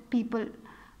help people, a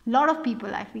lot of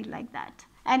people. I feel like that.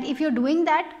 And if you're doing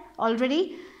that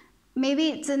already,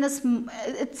 maybe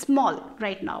it's small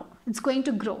right now. It's going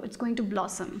to grow, it's going to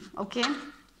blossom. Okay,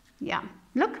 yeah,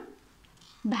 look,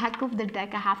 back of the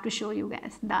deck, I have to show you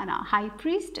guys. Dana, High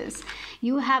Priestess.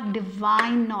 You have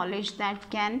divine knowledge that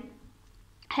can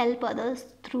help others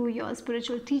through your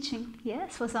spiritual teaching.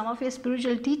 Yes, for some of your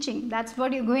spiritual teaching, that's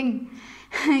what you're going.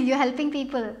 You're helping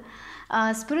people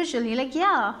spiritually, like,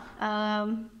 yeah,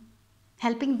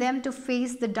 helping them to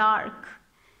face the dark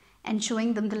and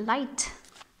showing them the light.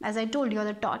 As I told you, you're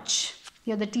the torch,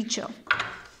 you're the teacher.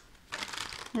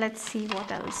 Let's see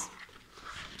what else.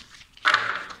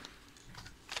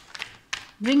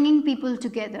 bringing people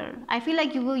together. I feel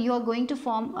like you are going to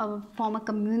form a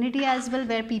community as well,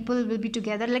 where people will be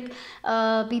together, like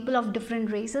people of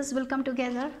different races will come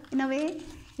together in a way.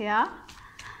 Yeah,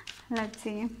 let's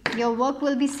see. Your work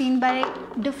will be seen by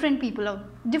different people,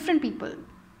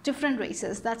 different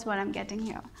races. That's what I'm getting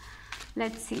here.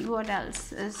 Let's see what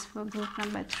else is for group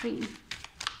number 3.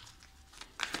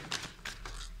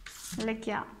 Like,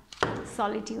 yeah,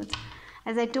 solitude.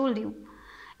 As I told you,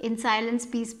 in silence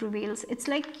peace prevails. It's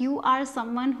like you are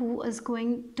someone who is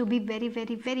going to be very,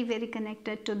 very, very, very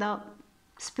connected to the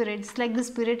spirits. Like the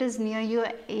spirit is near your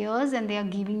ears and they are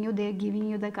giving you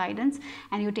the guidance,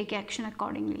 and you take action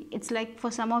accordingly. It's like for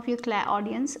some of your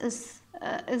audience is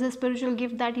a spiritual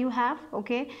gift that you have.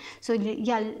 Okay, so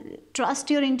yeah, trust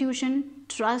your intuition,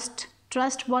 trust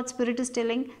what spirit is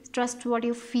telling, trust what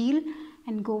you feel,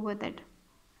 and go with it.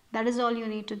 That is all you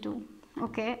need to do.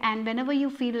 Okay, and whenever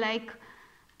you feel like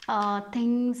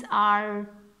things are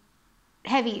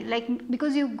heavy, like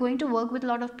because you're going to work with a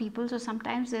lot of people, so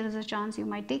sometimes there is a chance you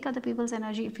might take other people's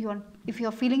energy. If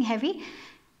you're feeling heavy,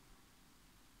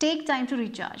 take time to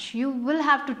recharge. You will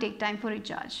have to take time for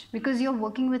recharge, because you're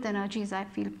working with energies, I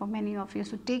feel, for many of you.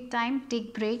 So take time,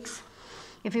 take breaks.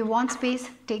 If you want space,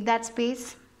 take that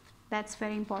space. That's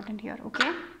very important here.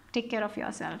 Okay, take care of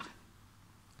yourself.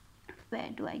 Where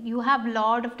do you have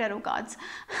lot of tarot cards.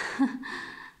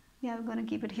 Yeah, we're gonna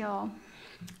keep it here.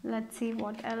 Let's see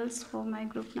what else for my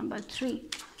group number 3.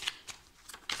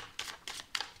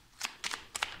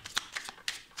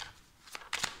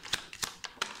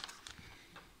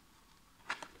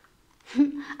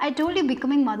 I told you,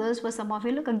 becoming mothers for some of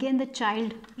you. Look again, the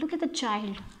child. Look at the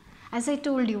child. As I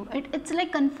told you, it's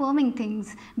like confirming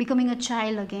things, becoming a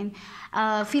child again,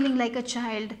 feeling like a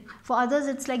child. For others,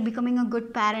 it's like becoming a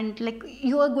good parent, like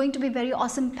you are going to be very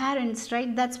awesome parents,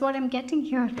 right? That's what I'm getting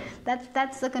here.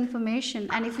 That's the confirmation.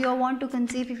 And if you want to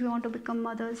conceive, if you want to become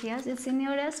mothers, yes, it's in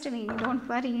your destiny. Don't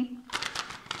worry.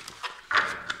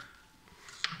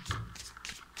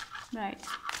 Right.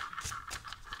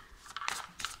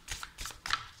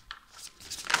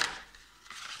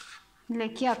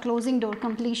 Like, yeah, closing door,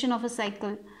 completion of a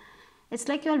cycle. It's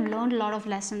like you have learned a lot of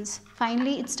lessons.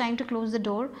 Finally, it's time to close the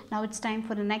door. Now it's time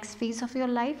for the next phase of your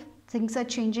life. Things are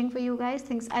changing for you guys.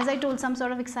 Things, as I told, some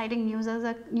sort of exciting news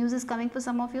is coming for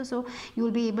some of you. So you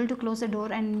will be able to close the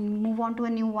door and move on to a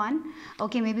new one.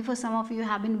 Okay, maybe for some of you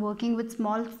have been working with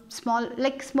small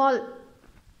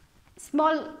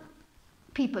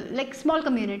people, like small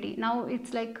community. Now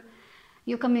it's like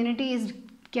your community is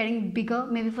getting bigger.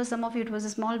 Maybe for some of you it was a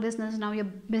small business, now your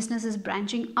business is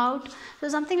branching out, so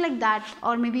something like that.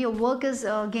 Or maybe your work is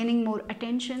gaining more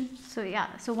attention. So yeah,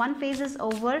 so one phase is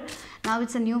over. Now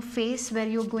it's a new phase where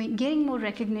you're getting more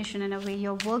recognition. In a way,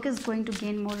 your work is going to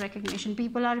gain more recognition.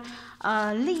 People are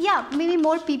yeah, maybe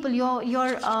more people,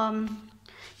 you're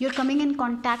coming in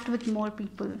contact with more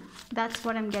people. That's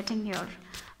what I'm getting here.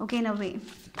 Okay, in a way.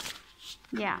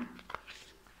 Yeah.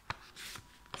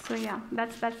 So yeah,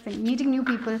 that's thing, meeting new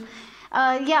people.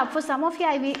 Yeah, for some of you,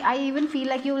 I even feel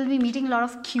like you will be meeting a lot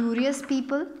of curious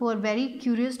people who are very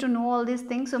curious to know all these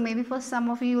things. So maybe for some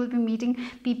of you will be meeting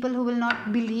people who will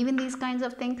not believe in these kinds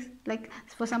of things. Like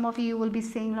for some of you will be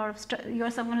saying a lot of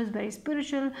you're someone who's very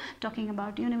spiritual, talking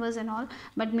about universe and all.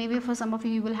 But maybe for some of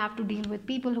you will have to deal with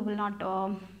people who will not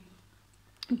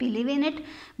believe in it.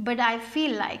 But I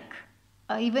feel like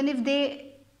even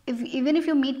if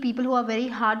you meet people who are very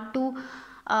hard to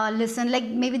listen, like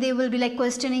maybe they will be like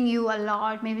questioning you a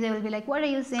lot. Maybe they will be like, what are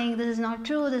you saying? This is not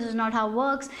true. This is not how it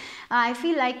works. I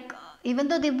feel like even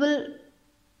though they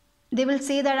will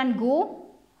say that and go,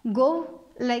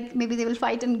 like maybe they will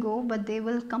fight and go, but they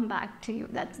will come back to you.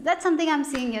 That's something I'm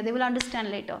seeing here. They will understand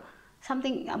later.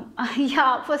 Something,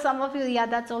 yeah, for some of you, yeah,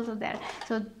 that's also there.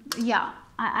 So yeah,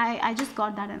 I just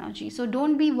got that energy. So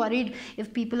don't be worried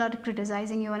if people are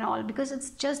criticizing you and all, because it's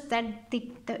just that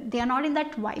they are not in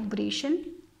that vibration.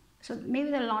 So maybe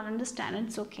they'll not understand.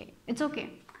 It's okay. It's okay.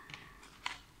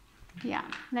 Yeah.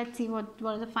 Let's see what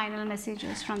are the final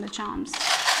messages from the charms.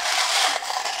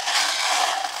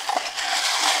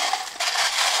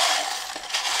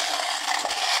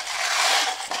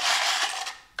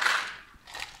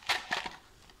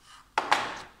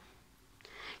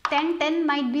 Ten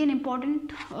might be an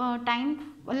important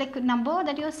time, like number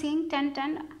that you're seeing.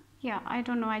 10. Yeah, I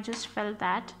don't know, I just felt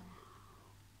that.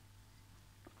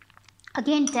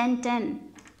 Again,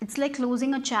 10. It's like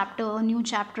closing a chapter. A new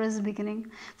chapter is beginning.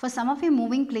 For some of you,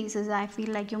 moving places. I feel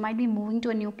like you might be moving to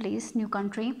a new place, new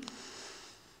country.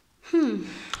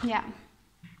 Yeah.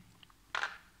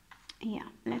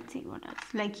 Let's see what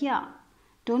else. Like, yeah,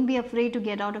 Don't be afraid to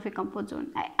get out of your comfort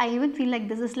zone. I even feel like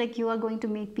this is like you are going to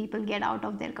make people get out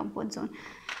of their comfort zone.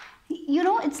 You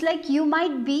know, it's like you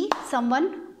might be someone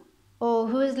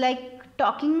who is like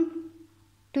talking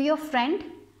to your friend,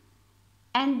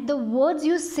 and the words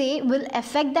you say will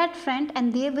affect that friend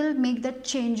and they will make the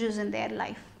changes in their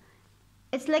life.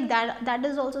 It's like that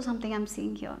is also something I'm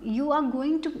seeing here. You are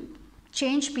going to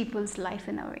change people's life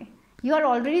in a way. You are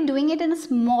already doing it in a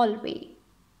small way.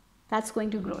 That's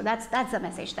going to grow. That's the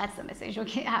message. That's the message.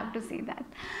 Okay, I have to say that.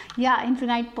 Yeah,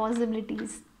 infinite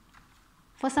possibilities.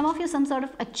 For some of you, some sort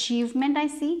of achievement I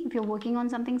see. If you're working on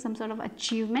something, some sort of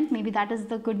achievement, maybe that is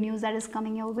the good news that is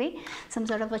coming your way. Some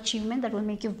sort of achievement that will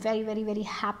make you very, very, very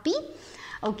happy.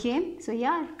 Okay, so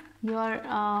yeah, your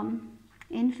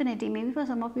infinity. Maybe for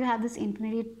some of you have this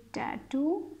infinity tattoo,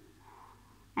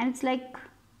 and it's like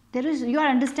you are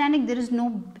understanding there is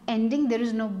no ending, there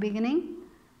is no beginning.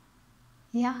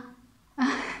 Yeah,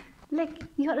 like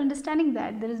you are understanding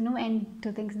that there is no end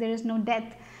to things, there is no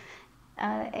death.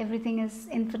 Everything is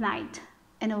infinite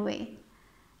in a way.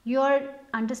 You're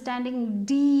understanding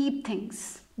deep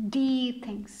things, deep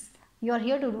things. You're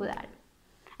here to do that.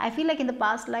 I feel like in the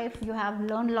past life you have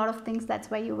learned a lot of things. That's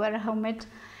why you were a hermit.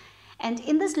 And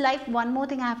in this life, one more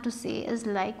thing I have to say is,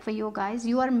 like, for you guys,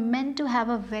 you are meant to have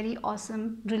a very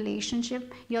awesome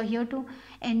relationship. You're here to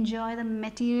enjoy the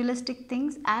materialistic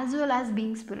things as well as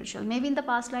being spiritual. Maybe in the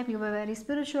past life you were very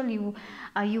spiritual,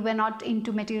 you were not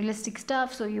into materialistic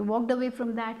stuff, so you walked away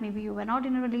from that. Maybe you were not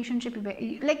in a relationship,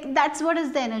 like that's what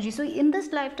is the energy. So in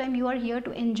this lifetime you are here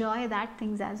to enjoy that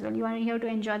things as well. You are here to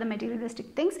enjoy the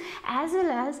materialistic things as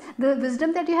well as the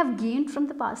wisdom that you have gained from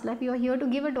the past life. You are here to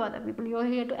give it to other people. You are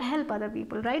here to help other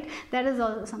people, right? That is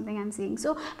also something I'm seeing.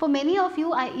 So for many of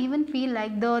you, I even feel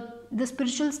like the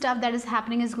spiritual stuff that is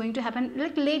happening is going to happen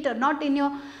like later, not in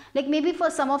your, like maybe for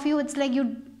some of you it's like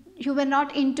you were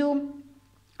not into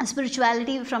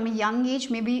spirituality from a young age.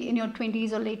 Maybe in your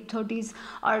 20s or late 30s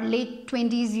or late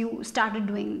 20s you started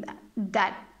doing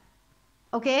that.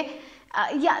 Okay,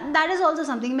 yeah, that is also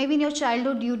something. Maybe in your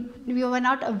childhood you were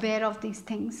not aware of these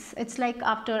things. It's like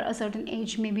after a certain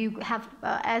age, maybe you have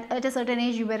at a certain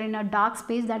age you were in a dark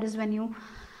space. That is when you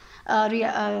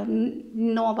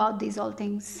know about these all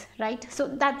things, right? So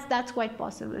that's quite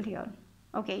possible here.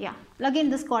 Okay, yeah, again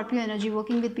the Scorpio energy,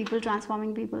 working with people,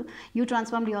 transforming people. You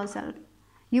transformed yourself.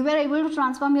 You were able to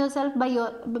transform yourself by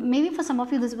maybe for some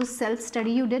of you this was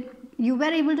self-study you did. You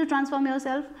were able to transform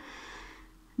yourself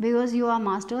because you are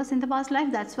masters in the past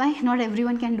life. That's why not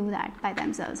everyone can do that by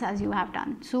themselves as you have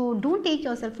done. So don't take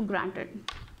yourself for granted.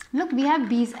 Look, we have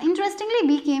bees. Interestingly,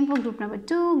 bee came for group number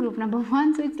 2, group number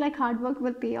 1. So it's like hard work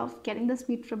will pay off, getting the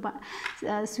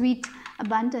sweet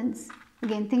abundance.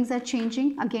 Again, things are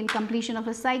changing. Again, completion of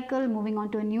a cycle, moving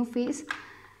on to a new phase.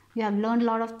 You have learned a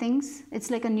lot of things. It's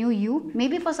like a new you.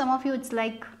 Maybe for some of you, it's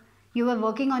like you were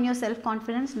working on your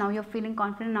self-confidence. Now you're feeling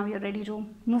confident. Now you're ready to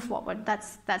move forward.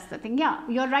 That's the thing. Yeah,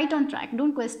 you're right on track.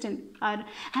 Don't question.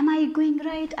 Am I going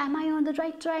right? Am I on the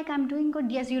right track? I'm doing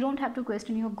good. Yes, you don't have to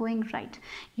question. You're going right.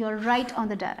 You're right on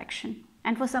the direction.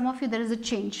 And for some of you, there is a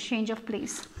change of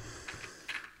place.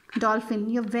 Dolphin,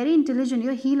 you're very intelligent.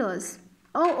 You're healers.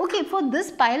 Oh, okay. For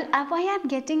this pile,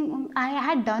 I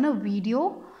had done a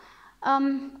video.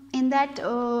 In that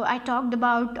I talked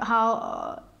about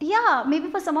how yeah,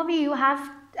 maybe for some of you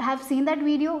have seen that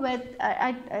video where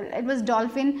it was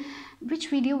dolphin. Which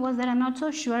video was that? I'm not so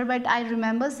sure, but I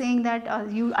remember saying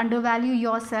that you undervalue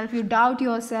yourself, you doubt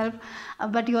yourself,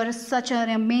 but you are such an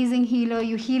amazing healer.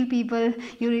 You heal people.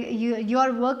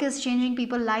 Your work is changing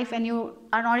people's life, and you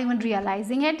are not even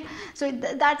realizing it. So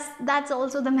that's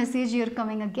also the message here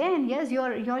coming again. Yes,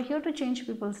 you're here to change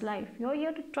people's life. You're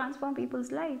here to transform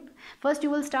people's life. First, you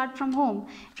will start from home.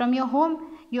 From your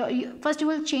home, first you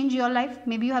will change your life.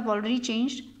 Maybe you have already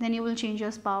changed. Then you will change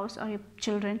your spouse or your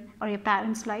children or your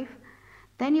parents' life.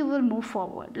 Then you will move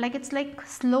forward. Like it's like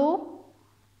slow,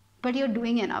 but you're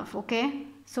doing enough. Okay,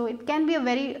 so it can be a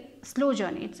very slow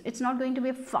journey. It's not going to be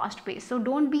a fast pace. So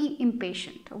don't be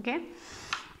impatient. Okay.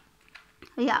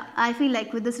 Yeah, I feel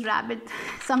like with this rabbit,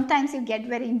 sometimes you get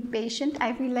very impatient.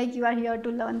 I feel like you are here to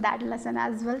learn that lesson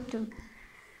as well, to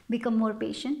become more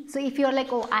patient. So if you're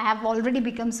like, oh, I have already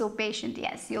become so patient,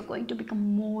 yes, you're going to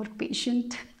become more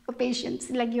patient. Patience,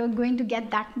 like you're going to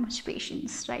get that much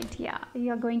patience, right? Yeah,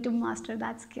 you're going to master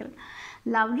that skill.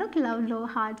 Love, look, love,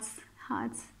 hearts,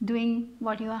 doing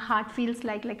what your heart feels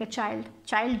like a child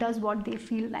does what they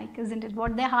feel like, isn't it?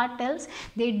 What their heart tells,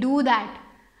 they do that.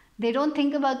 They don't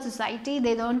think about society,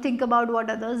 they don't think about what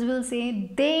others will say,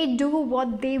 they do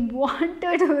what they want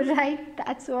to do, right?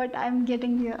 That's what I'm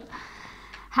getting here.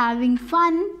 having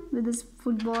fun with this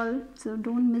football. So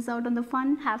don't miss out on the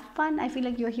fun. Have fun. I feel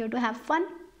like you're here to have fun.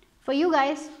 For you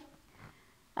guys,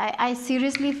 I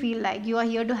seriously feel like you are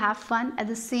here to have fun. At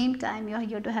the same time, you're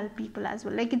here to help people as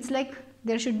well. Like, it's like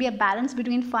there should be a balance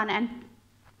between fun and,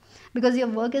 because your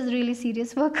work is really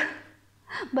serious work,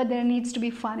 but there needs to be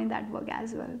fun in that work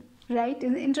as well, right?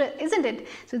 Isn't it?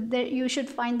 So there you should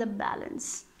find the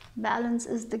balance. Balance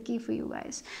is the key for you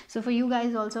guys. So for you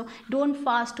guys also, don't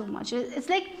fast too much. It's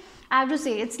like, I have to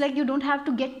say, it's like you don't have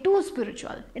to get too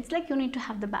spiritual. It's like you need to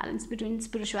have the balance between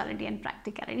spirituality and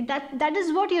practicality. That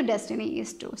is what your destiny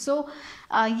is to. So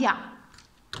yeah,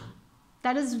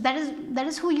 that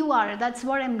is who you are. That's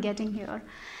what I'm getting here.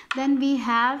 Then we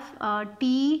have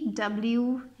T,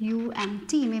 W, U and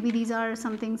T. Maybe these are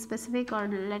something specific or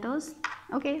letters.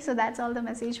 Okay, so that's all the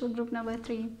message for group number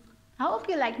 3. I hope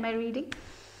you liked my reading.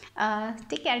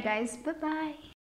 Take care guys. Bye bye.